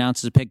commissioner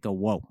announces a pick, go,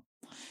 whoa.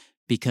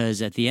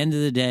 Because at the end of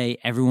the day,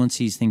 everyone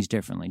sees things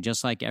differently,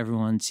 just like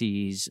everyone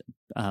sees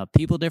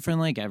people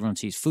differently, like everyone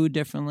sees food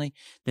differently.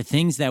 The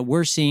things that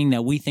we're seeing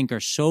that we think are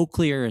so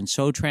clear and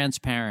so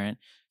transparent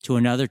to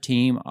another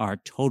team are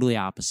totally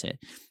opposite.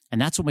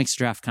 And that's what makes the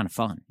draft kind of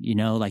fun.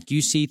 Like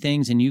you see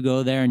things and you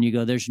go there and you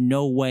go, there's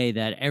no way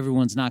that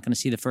everyone's not going to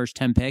see the first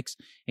 10 picks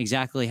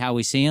exactly how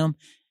we see them.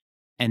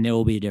 And there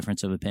will be a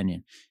difference of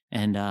opinion.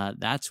 And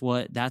that's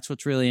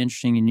what's really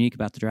interesting and unique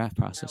about the draft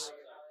process.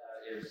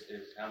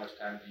 Is how much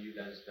time do you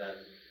then spend,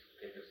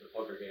 if it's a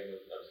poker game, of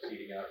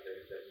seeding out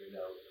things that to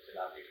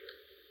not be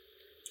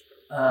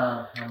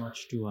sure? How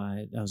much do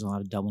I? That was a lot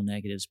of double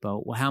negatives,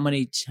 but how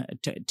many?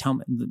 Tell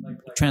me.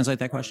 Translate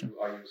that question.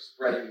 Are you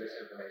spreading this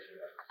information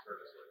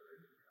purposely?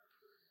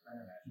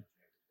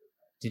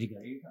 Did he go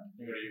to UConn?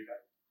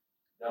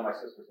 No, my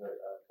sister's a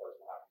coach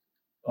in hockey.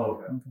 Oh,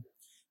 okay.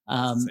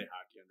 Say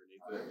hockey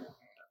underneath it.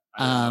 I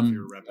don't know if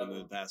you're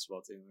repping the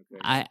basketball team.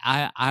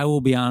 Okay. I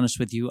will be honest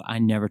with you. I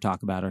never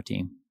talk about our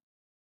team.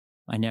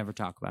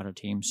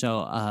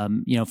 So,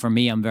 for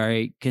me, I'm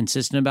very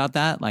consistent about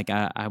that. Like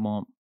I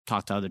won't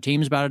talk to other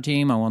teams about our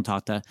team. I won't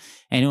talk to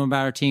anyone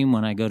about our team.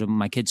 When I go to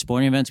my kids'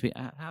 sporting events,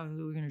 how are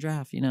we going to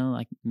draft?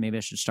 Like maybe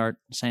I should start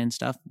saying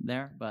stuff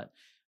there, but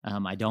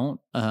I don't.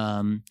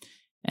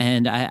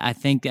 And I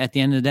think at the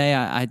end of the day,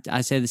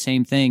 I say the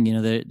same thing.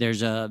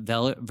 There's a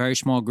very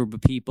small group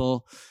of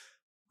people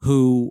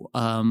who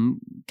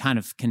kind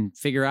of can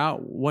figure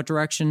out what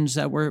directions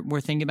that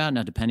we're thinking about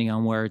now, depending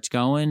on where it's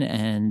going.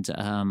 And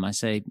I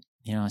say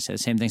the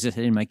same things I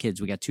say to my kids.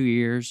 We got 2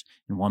 ears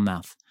and one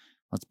mouth.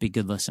 Let's be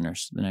good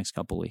listeners the next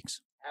couple of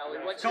weeks. Howie,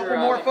 what's your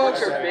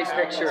big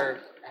picture?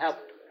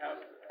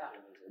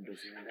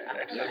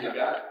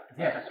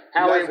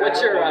 Howie,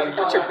 what's your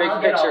big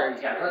picture?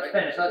 Let's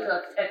finish.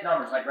 Let's hit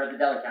numbers like we're at the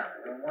deli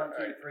counter. 1,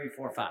 2, 3,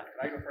 4, 5.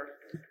 Can I go first?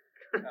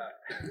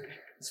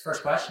 It's the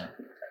first question.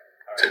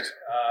 All right.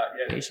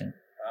 Patient.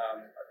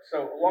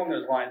 So along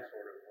those lines,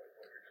 sort of what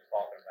you're just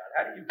talking about,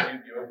 how do you view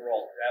the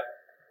overall depth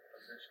of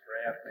this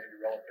draft,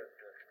 maybe relative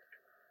to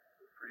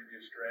the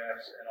previous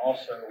drafts, and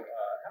also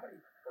how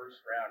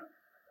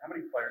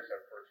many players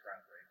have first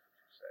round grades, would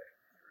you say,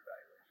 in your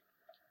evaluation?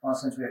 Well,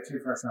 since we have 2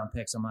 first-round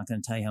picks, I'm not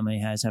going to tell you how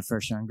many guys have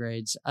first-round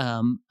grades.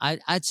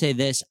 I'd say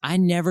this. I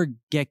never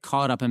get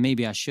caught up, and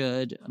maybe I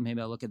should.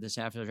 Maybe I'll look at this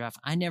after the draft.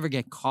 I never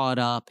get caught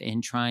up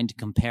in trying to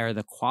compare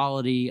the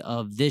quality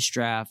of this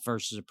draft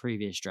versus a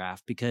previous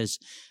draft, because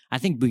I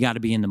think we got to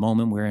be in the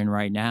moment we're in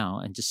right now.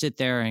 And to sit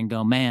there and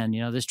go, man,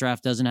 this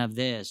draft doesn't have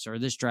this, or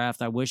this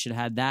draft, I wish it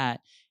had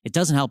that, it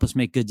doesn't help us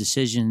make good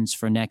decisions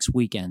for next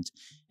weekend.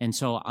 And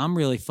so I'm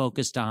really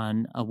focused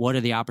on what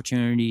are the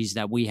opportunities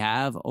that we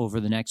have over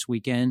the next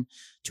weekend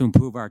to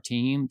improve our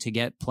team, to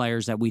get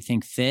players that we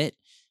think fit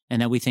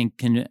and that we think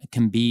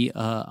can be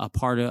a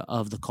part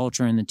of the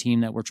culture and the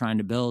team that we're trying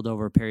to build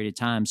over a period of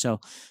time. So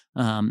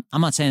I'm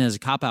not saying there's a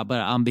cop-out, but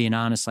I'm being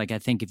honest. Like, I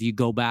think if you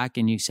go back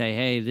and you say,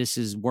 hey, this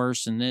is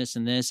worse than this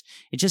and this,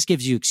 it just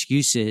gives you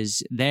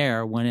excuses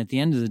there, when at the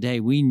end of the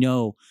day, we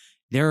know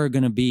there are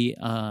going to be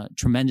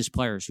tremendous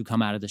players who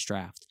come out of this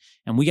draft.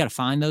 And we got to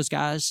find those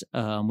guys.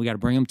 We got to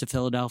bring them to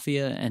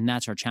Philadelphia, and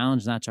that's our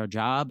challenge, and that's our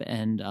job,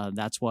 and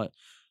that's what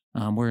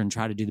we're going to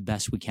try to do the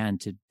best we can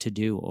to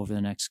do over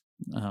the next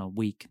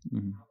week.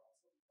 Mm-hmm. You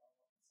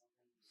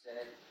said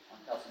it on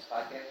Kelsey's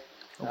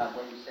podcast,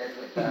 when you said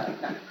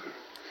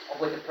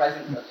with the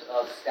presence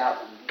of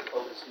scouting, you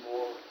focus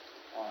more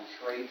on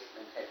traits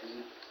than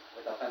technique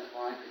with offensive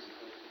line, because you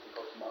can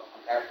coach them up.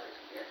 I'm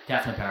paraphrasing here.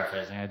 Definitely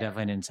paraphrasing. I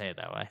definitely didn't say it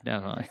that way.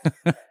 Definitely.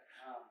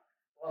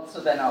 Well,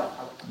 so then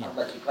I'll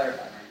let you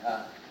clarify.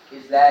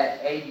 Is that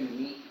A,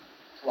 unique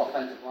to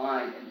offensive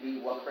line, and B,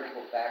 what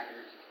critical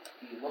factors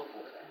do you look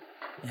for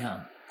then?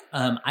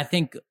 Yeah. I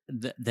think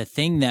the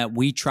thing that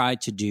we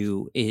tried to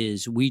do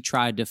is we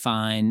tried to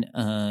find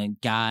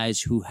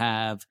guys who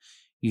have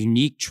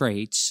unique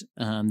traits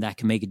that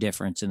can make a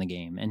difference in the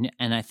game.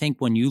 And I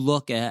think when you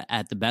look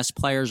at the best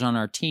players on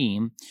our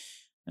team,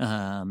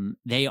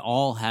 they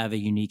all have a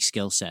unique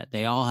skill set.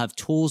 They all have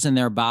tools in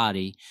their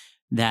body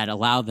that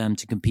allow them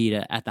to compete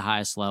at the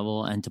highest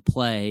level and to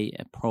play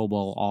at Pro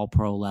Bowl,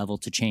 All-Pro level,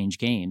 to change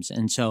games.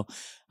 And so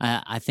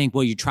I think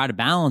what you try to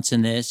balance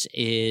in this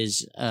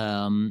is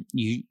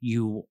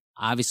you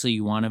obviously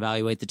you want to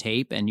evaluate the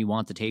tape, and you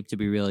want the tape to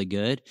be really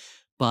good,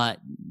 but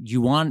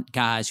you want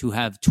guys who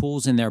have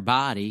tools in their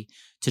body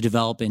to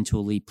develop into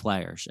elite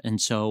players.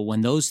 And so when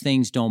those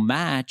things don't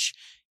match,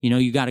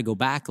 you got to go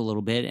back a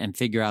little bit and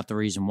figure out the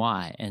reason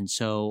why. And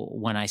so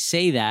when I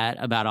say that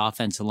about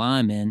offensive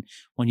linemen,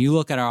 when you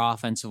look at our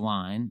offensive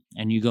line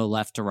and you go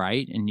left to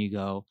right and you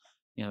go,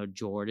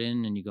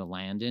 Jordan, and you go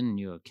Landon, and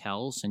you go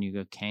Kels, and you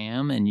go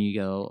Cam, and you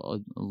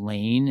go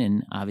Lane,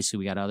 and obviously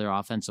we got other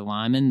offensive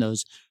linemen.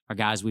 Those are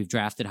guys we've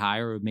drafted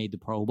higher or have made the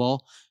Pro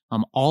Bowl.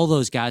 All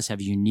those guys have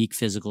unique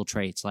physical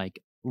traits,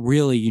 like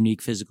really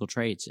unique physical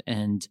traits.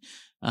 And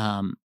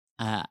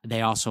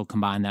they also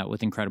combine that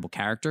with incredible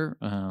character,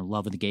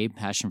 love of the game,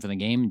 passion for the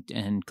game,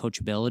 and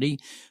coachability.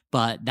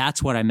 But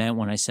that's what I meant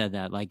when I said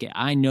that. Like,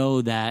 I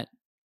know that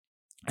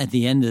at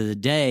the end of the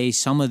day,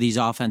 some of these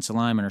offensive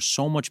linemen are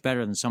so much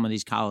better than some of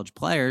these college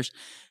players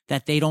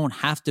that they don't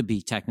have to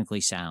be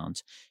technically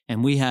sound.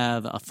 And we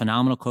have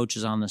phenomenal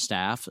coaches on the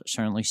staff.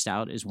 Certainly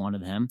Stout is one of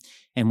them.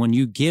 And when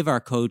you give our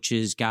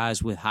coaches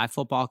guys with high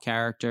football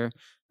character,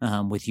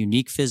 with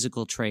unique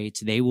physical traits,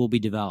 they will be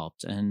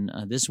developed. And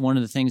this is one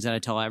of the things that I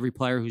tell every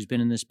player who's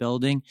been in this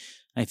building.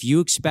 If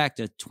you expect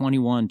a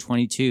 21,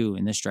 22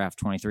 in this draft,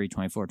 23,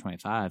 24,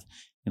 25,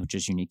 which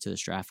is unique to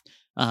this draft,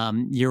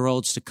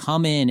 year-olds to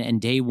come in and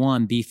day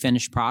one be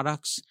finished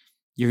products,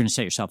 you're going to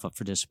set yourself up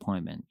for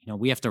disappointment.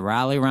 We have to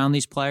rally around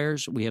these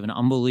players. We have an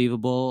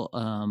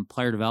unbelievable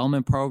player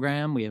development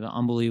program. We have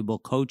unbelievable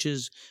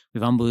coaches. We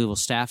have unbelievable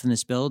staff in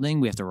this building.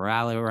 We have to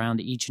rally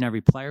around each and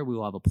every player. We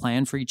will have a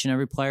plan for each and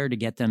every player to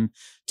get them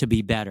to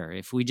be better.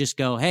 If we just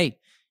go, hey,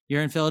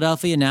 you're in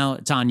Philadelphia, now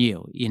it's on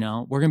you,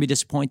 we're going to be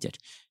disappointed.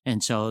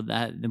 And so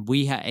that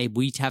we have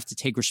to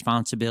take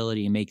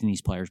responsibility in making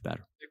these players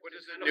better. What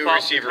does the new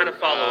receiver kind of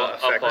follow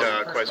affect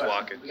up Quez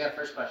Watkins? We got a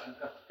first question.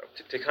 Go.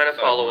 To kind of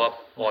follow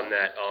up on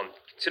that,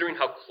 considering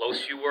how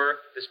close you were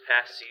this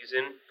past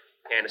season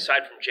And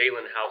aside from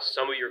Jalen, how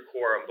some of your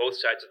core on both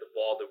sides of the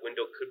ball, the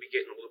window could be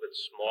getting a little bit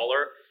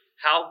smaller.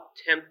 How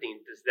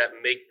tempting does that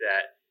make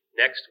that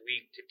next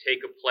week to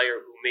take a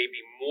player who may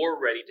be more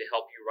ready to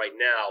help you right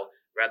now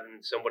rather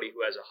than somebody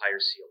who has a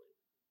higher ceiling?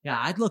 Yeah,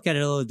 I'd look at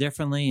it a little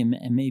differently,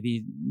 and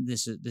maybe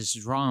this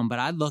is wrong, but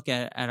I'd look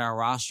at our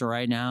roster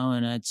right now,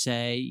 and I'd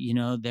say,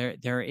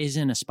 there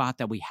isn't a spot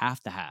that we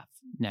have to have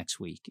next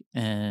week,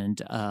 and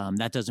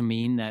that doesn't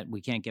mean that we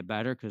can't get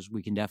better, because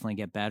we can definitely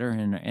get better,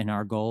 and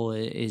our goal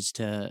is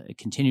to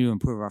continue to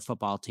improve our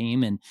football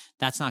team, and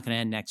that's not going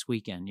to end next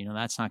weekend.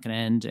 That's not going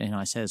to end.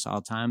 I say this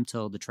all the time,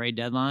 till the trade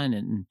deadline,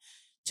 and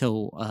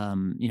till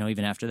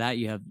even after that,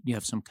 you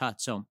have some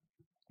cuts. So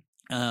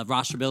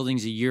roster building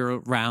is a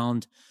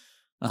year-round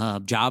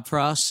job for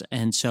us,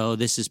 and so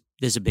this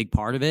is a big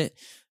part of it.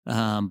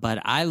 But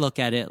I look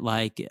at it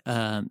like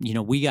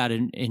we got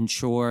to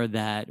ensure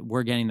that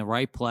we're getting the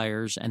right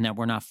players and that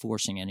we're not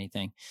forcing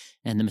anything.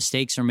 And the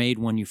mistakes are made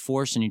when you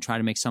force and you try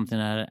to make something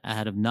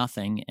out of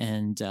nothing.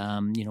 And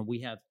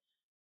we have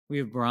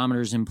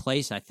barometers in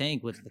place, I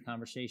think, with the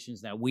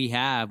conversations that we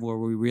have, where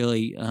we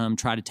really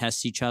try to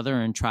test each other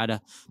and try to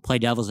play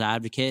devil's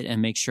advocate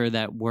and make sure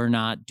that we're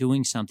not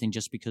doing something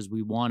just because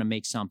we want to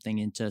make something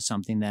into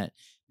something that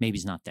maybe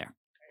is not there.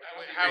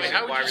 How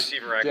does wide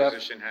receiver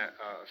acquisition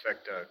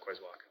affect Quez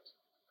Watkins?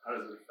 How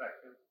does it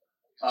affect him?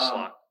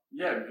 Slot.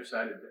 Yeah, we just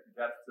added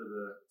depth to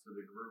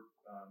the group.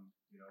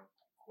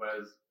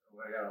 Quez,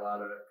 I got a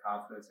lot of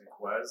confidence in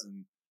Quez,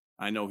 and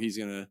I know he's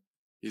gonna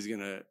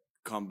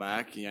come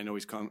back. I know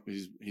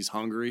he's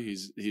hungry.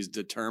 He's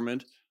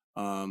determined.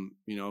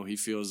 He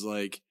feels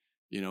like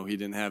he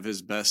didn't have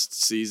his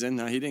best season.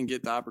 Now, he didn't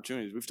get the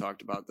opportunities. We've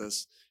talked about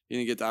this. He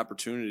didn't get the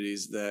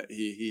opportunities that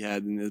he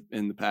had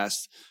in the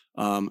past.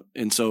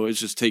 And so it's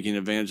just taking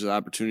advantage of the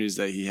opportunities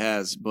that he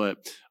has.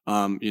 But,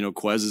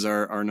 Quez is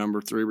our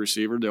number 3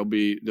 receiver. There'll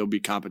be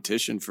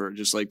competition for,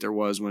 just like there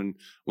was when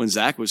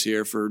Zach was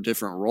here, for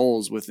different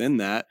roles within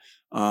that.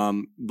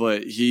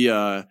 But he,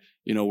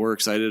 we're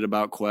excited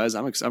about Quez.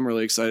 I'm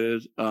really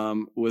excited,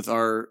 with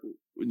our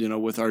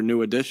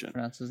new addition.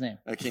 Pronounce his name.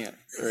 I can't.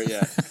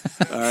 Yeah.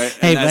 All right.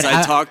 Hey, and as but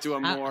I talk to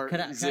him more,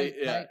 can I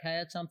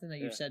add something that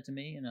you've said to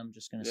me, and I'm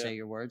just going to say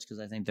your words because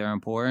I think they're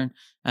important.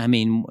 I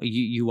mean,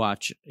 you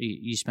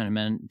spend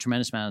a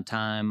tremendous amount of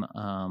time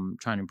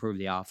trying to improve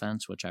the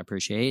offense, which I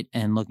appreciate,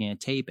 and looking at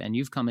tape. And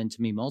you've come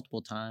into me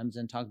multiple times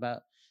and talked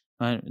about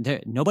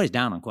nobody's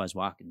down on Quez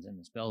Watkins in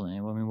this building. I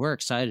mean, we're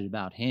excited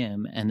about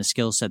him and the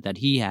skill set that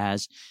he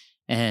has.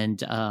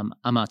 And I'm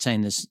not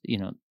saying this,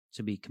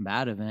 to be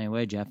combative in any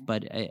way, Jeff,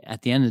 but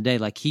at the end of the day,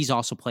 like, he's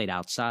also played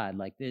outside.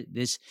 Like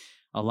this,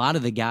 a lot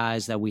of the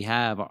guys that we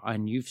have,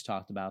 and you've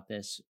talked about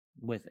this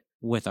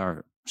with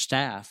our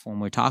staff when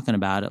we're talking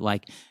about it,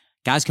 like,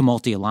 guys can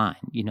multi-align,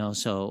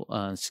 so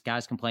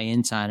guys can play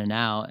inside and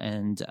out.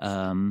 And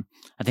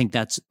I think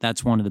that's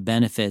one of the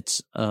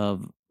benefits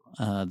of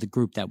the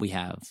group that we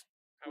have.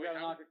 We got to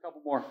knock a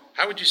couple more.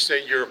 How would you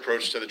say your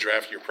approach to the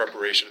draft, your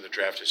preparation of the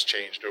draft, has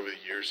changed over the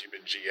years you've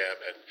been GM?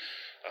 And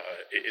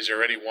is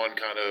there any one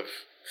kind of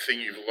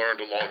thing you've learned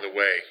along the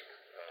way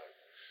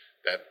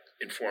that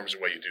informs the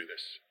way you do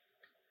this?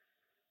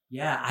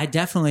 Yeah, I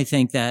definitely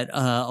think that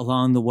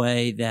along the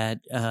way that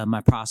my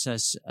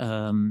process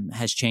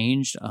has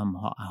changed.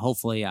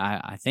 Hopefully,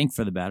 I think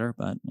for the better,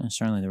 but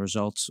certainly the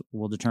results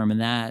will determine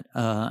that.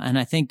 And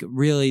I think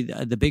really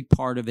the big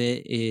part of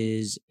it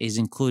is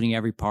including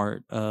every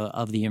part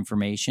of the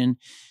information.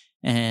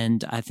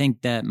 And I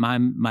think that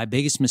my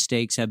biggest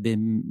mistakes have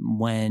been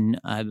when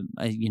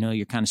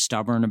you're kind of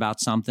stubborn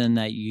about something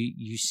that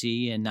you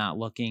see and not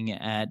looking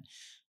at.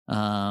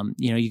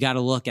 You got to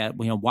look at,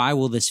 why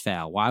will this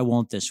fail? Why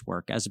won't this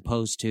work? As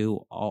opposed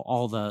to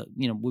all the,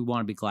 we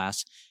want to be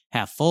glass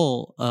half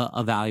full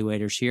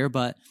evaluators here,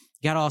 but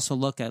you got to also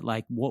look at,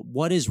 like,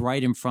 what is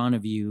right in front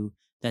of you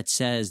that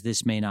says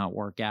this may not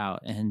work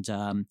out. And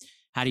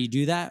how do you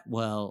do that?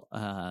 Well,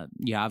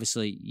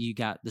 obviously you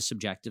got the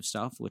subjective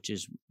stuff, which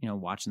is,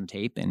 watching the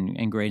tape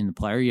and grading the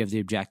player. You have the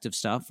objective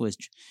stuff,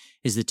 which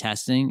is the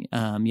testing.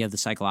 You have the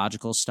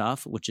psychological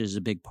stuff, which is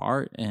a big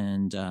part.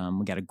 And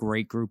we got a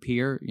great group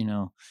here,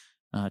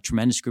 a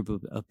tremendous group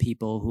of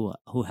people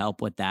who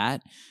help with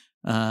that.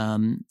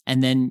 And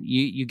then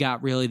you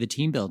got really the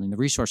team building, the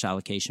resource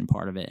allocation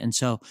part of it. And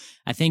so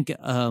I think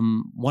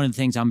one of the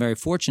things I'm very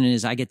fortunate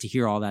is I get to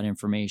hear all that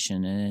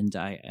information, and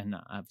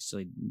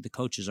obviously the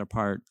coaches are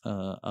part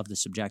of the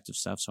subjective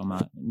stuff, so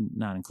I'm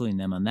not including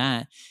them on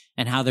that,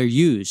 and how they're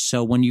used.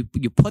 So when you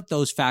put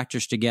those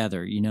factors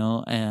together,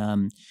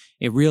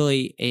 it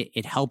really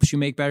it helps you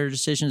make better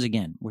decisions.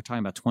 Again, we're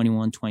talking about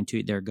 21,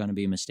 22. There are going to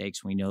be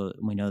mistakes. We know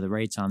the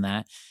rates on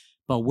that.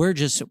 But we're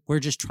just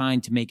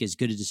trying to make as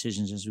good a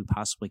decisions as we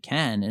possibly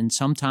can, and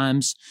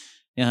sometimes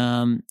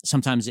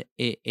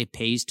it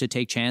pays to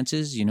take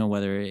chances.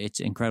 Whether it's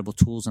incredible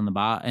tools in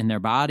their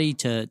body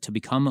to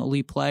become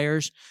elite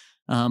players,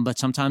 but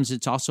sometimes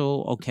it's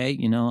also okay.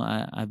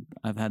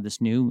 I've had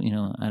this new,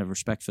 out of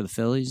respect for the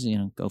Phillies,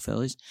 go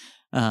Phillies,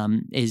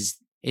 is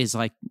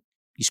like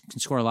you can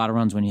score a lot of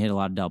runs when you hit a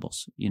lot of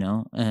doubles,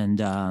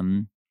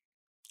 and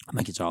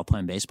My kids are all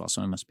playing baseball,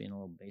 so I must be in a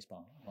little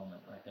baseball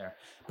moment right there.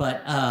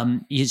 But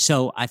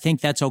so I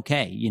think that's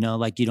okay. You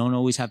don't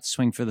always have to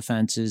swing for the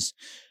fences.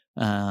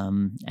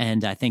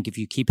 And I think if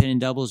you keep hitting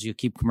doubles, you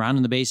keep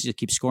rounding the bases, you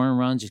keep scoring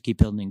runs, you keep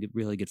building a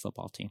really good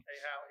football team. Hey,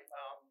 Howie,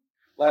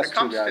 when it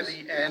comes to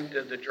the end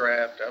of the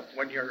draft,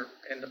 when you're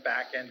in the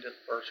back end of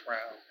the first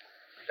round,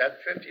 that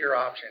fifth-year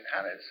option,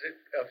 how does it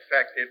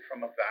affect it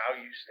from a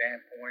value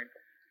standpoint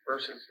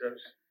versus those,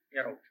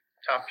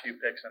 top few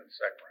picks in the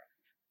second round?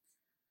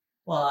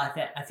 Well,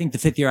 I think the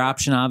fifth-year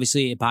option,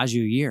 obviously, it buys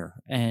you a year.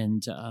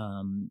 And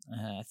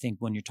I think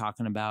when you're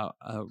talking about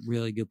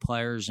really good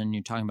players and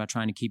you're talking about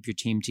trying to keep your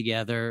team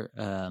together,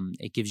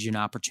 it gives you an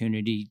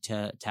opportunity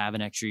to have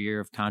an extra year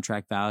of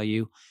contract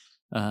value.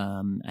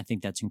 I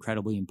think that's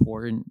incredibly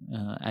important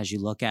as you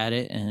look at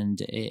it,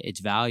 and it's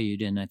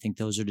valued. And I think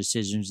those are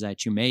decisions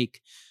that you make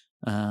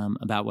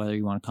about whether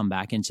you want to come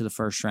back into the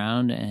first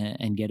round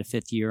and get a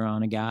fifth year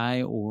on a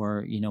guy,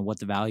 or, what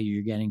the value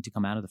you're getting to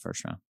come out of the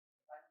first round.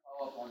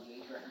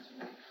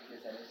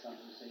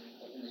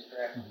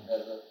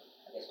 Because of,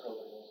 I guess,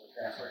 COVID rules and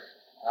transfer.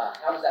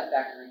 How does that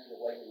factor into the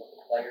way you look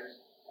at players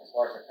as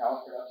far as their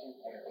talent production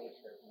and their age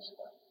difference?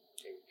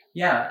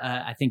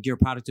 Yeah, I think you're a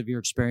product of your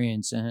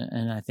experience,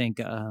 and I think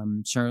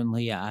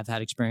certainly I've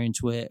had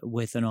experience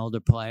with an older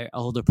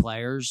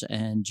players,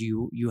 and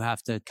you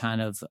have to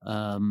kind of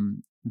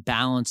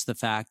balance the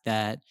fact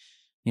that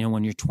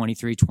when you're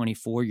 23,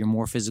 24, you're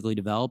more physically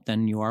developed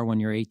than you are when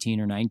you're 18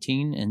 or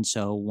 19. And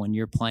so when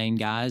you're playing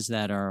guys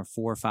that are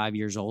 4 or 5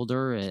 years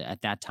older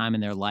at that time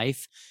in their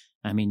life,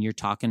 I mean, you're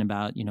talking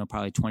about,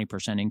 probably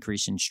 20%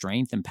 increase in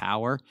strength and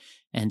power.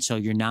 And so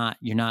you're not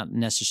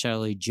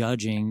necessarily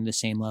judging the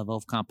same level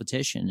of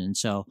competition. And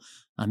so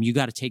you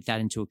got to take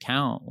that into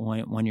account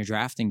when you're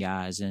drafting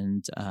guys,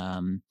 and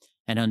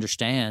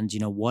understand,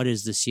 what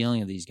is the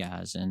ceiling of these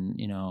guys. And,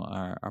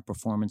 our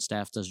performance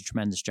staff does a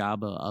tremendous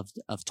job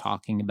of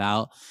talking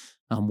about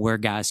where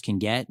guys can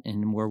get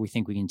and where we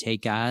think we can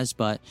take guys,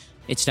 but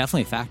it's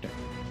definitely a factor.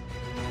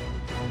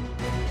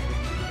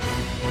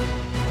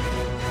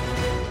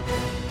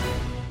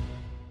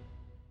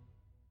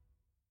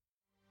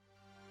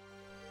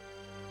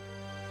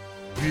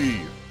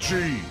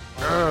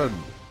 PGN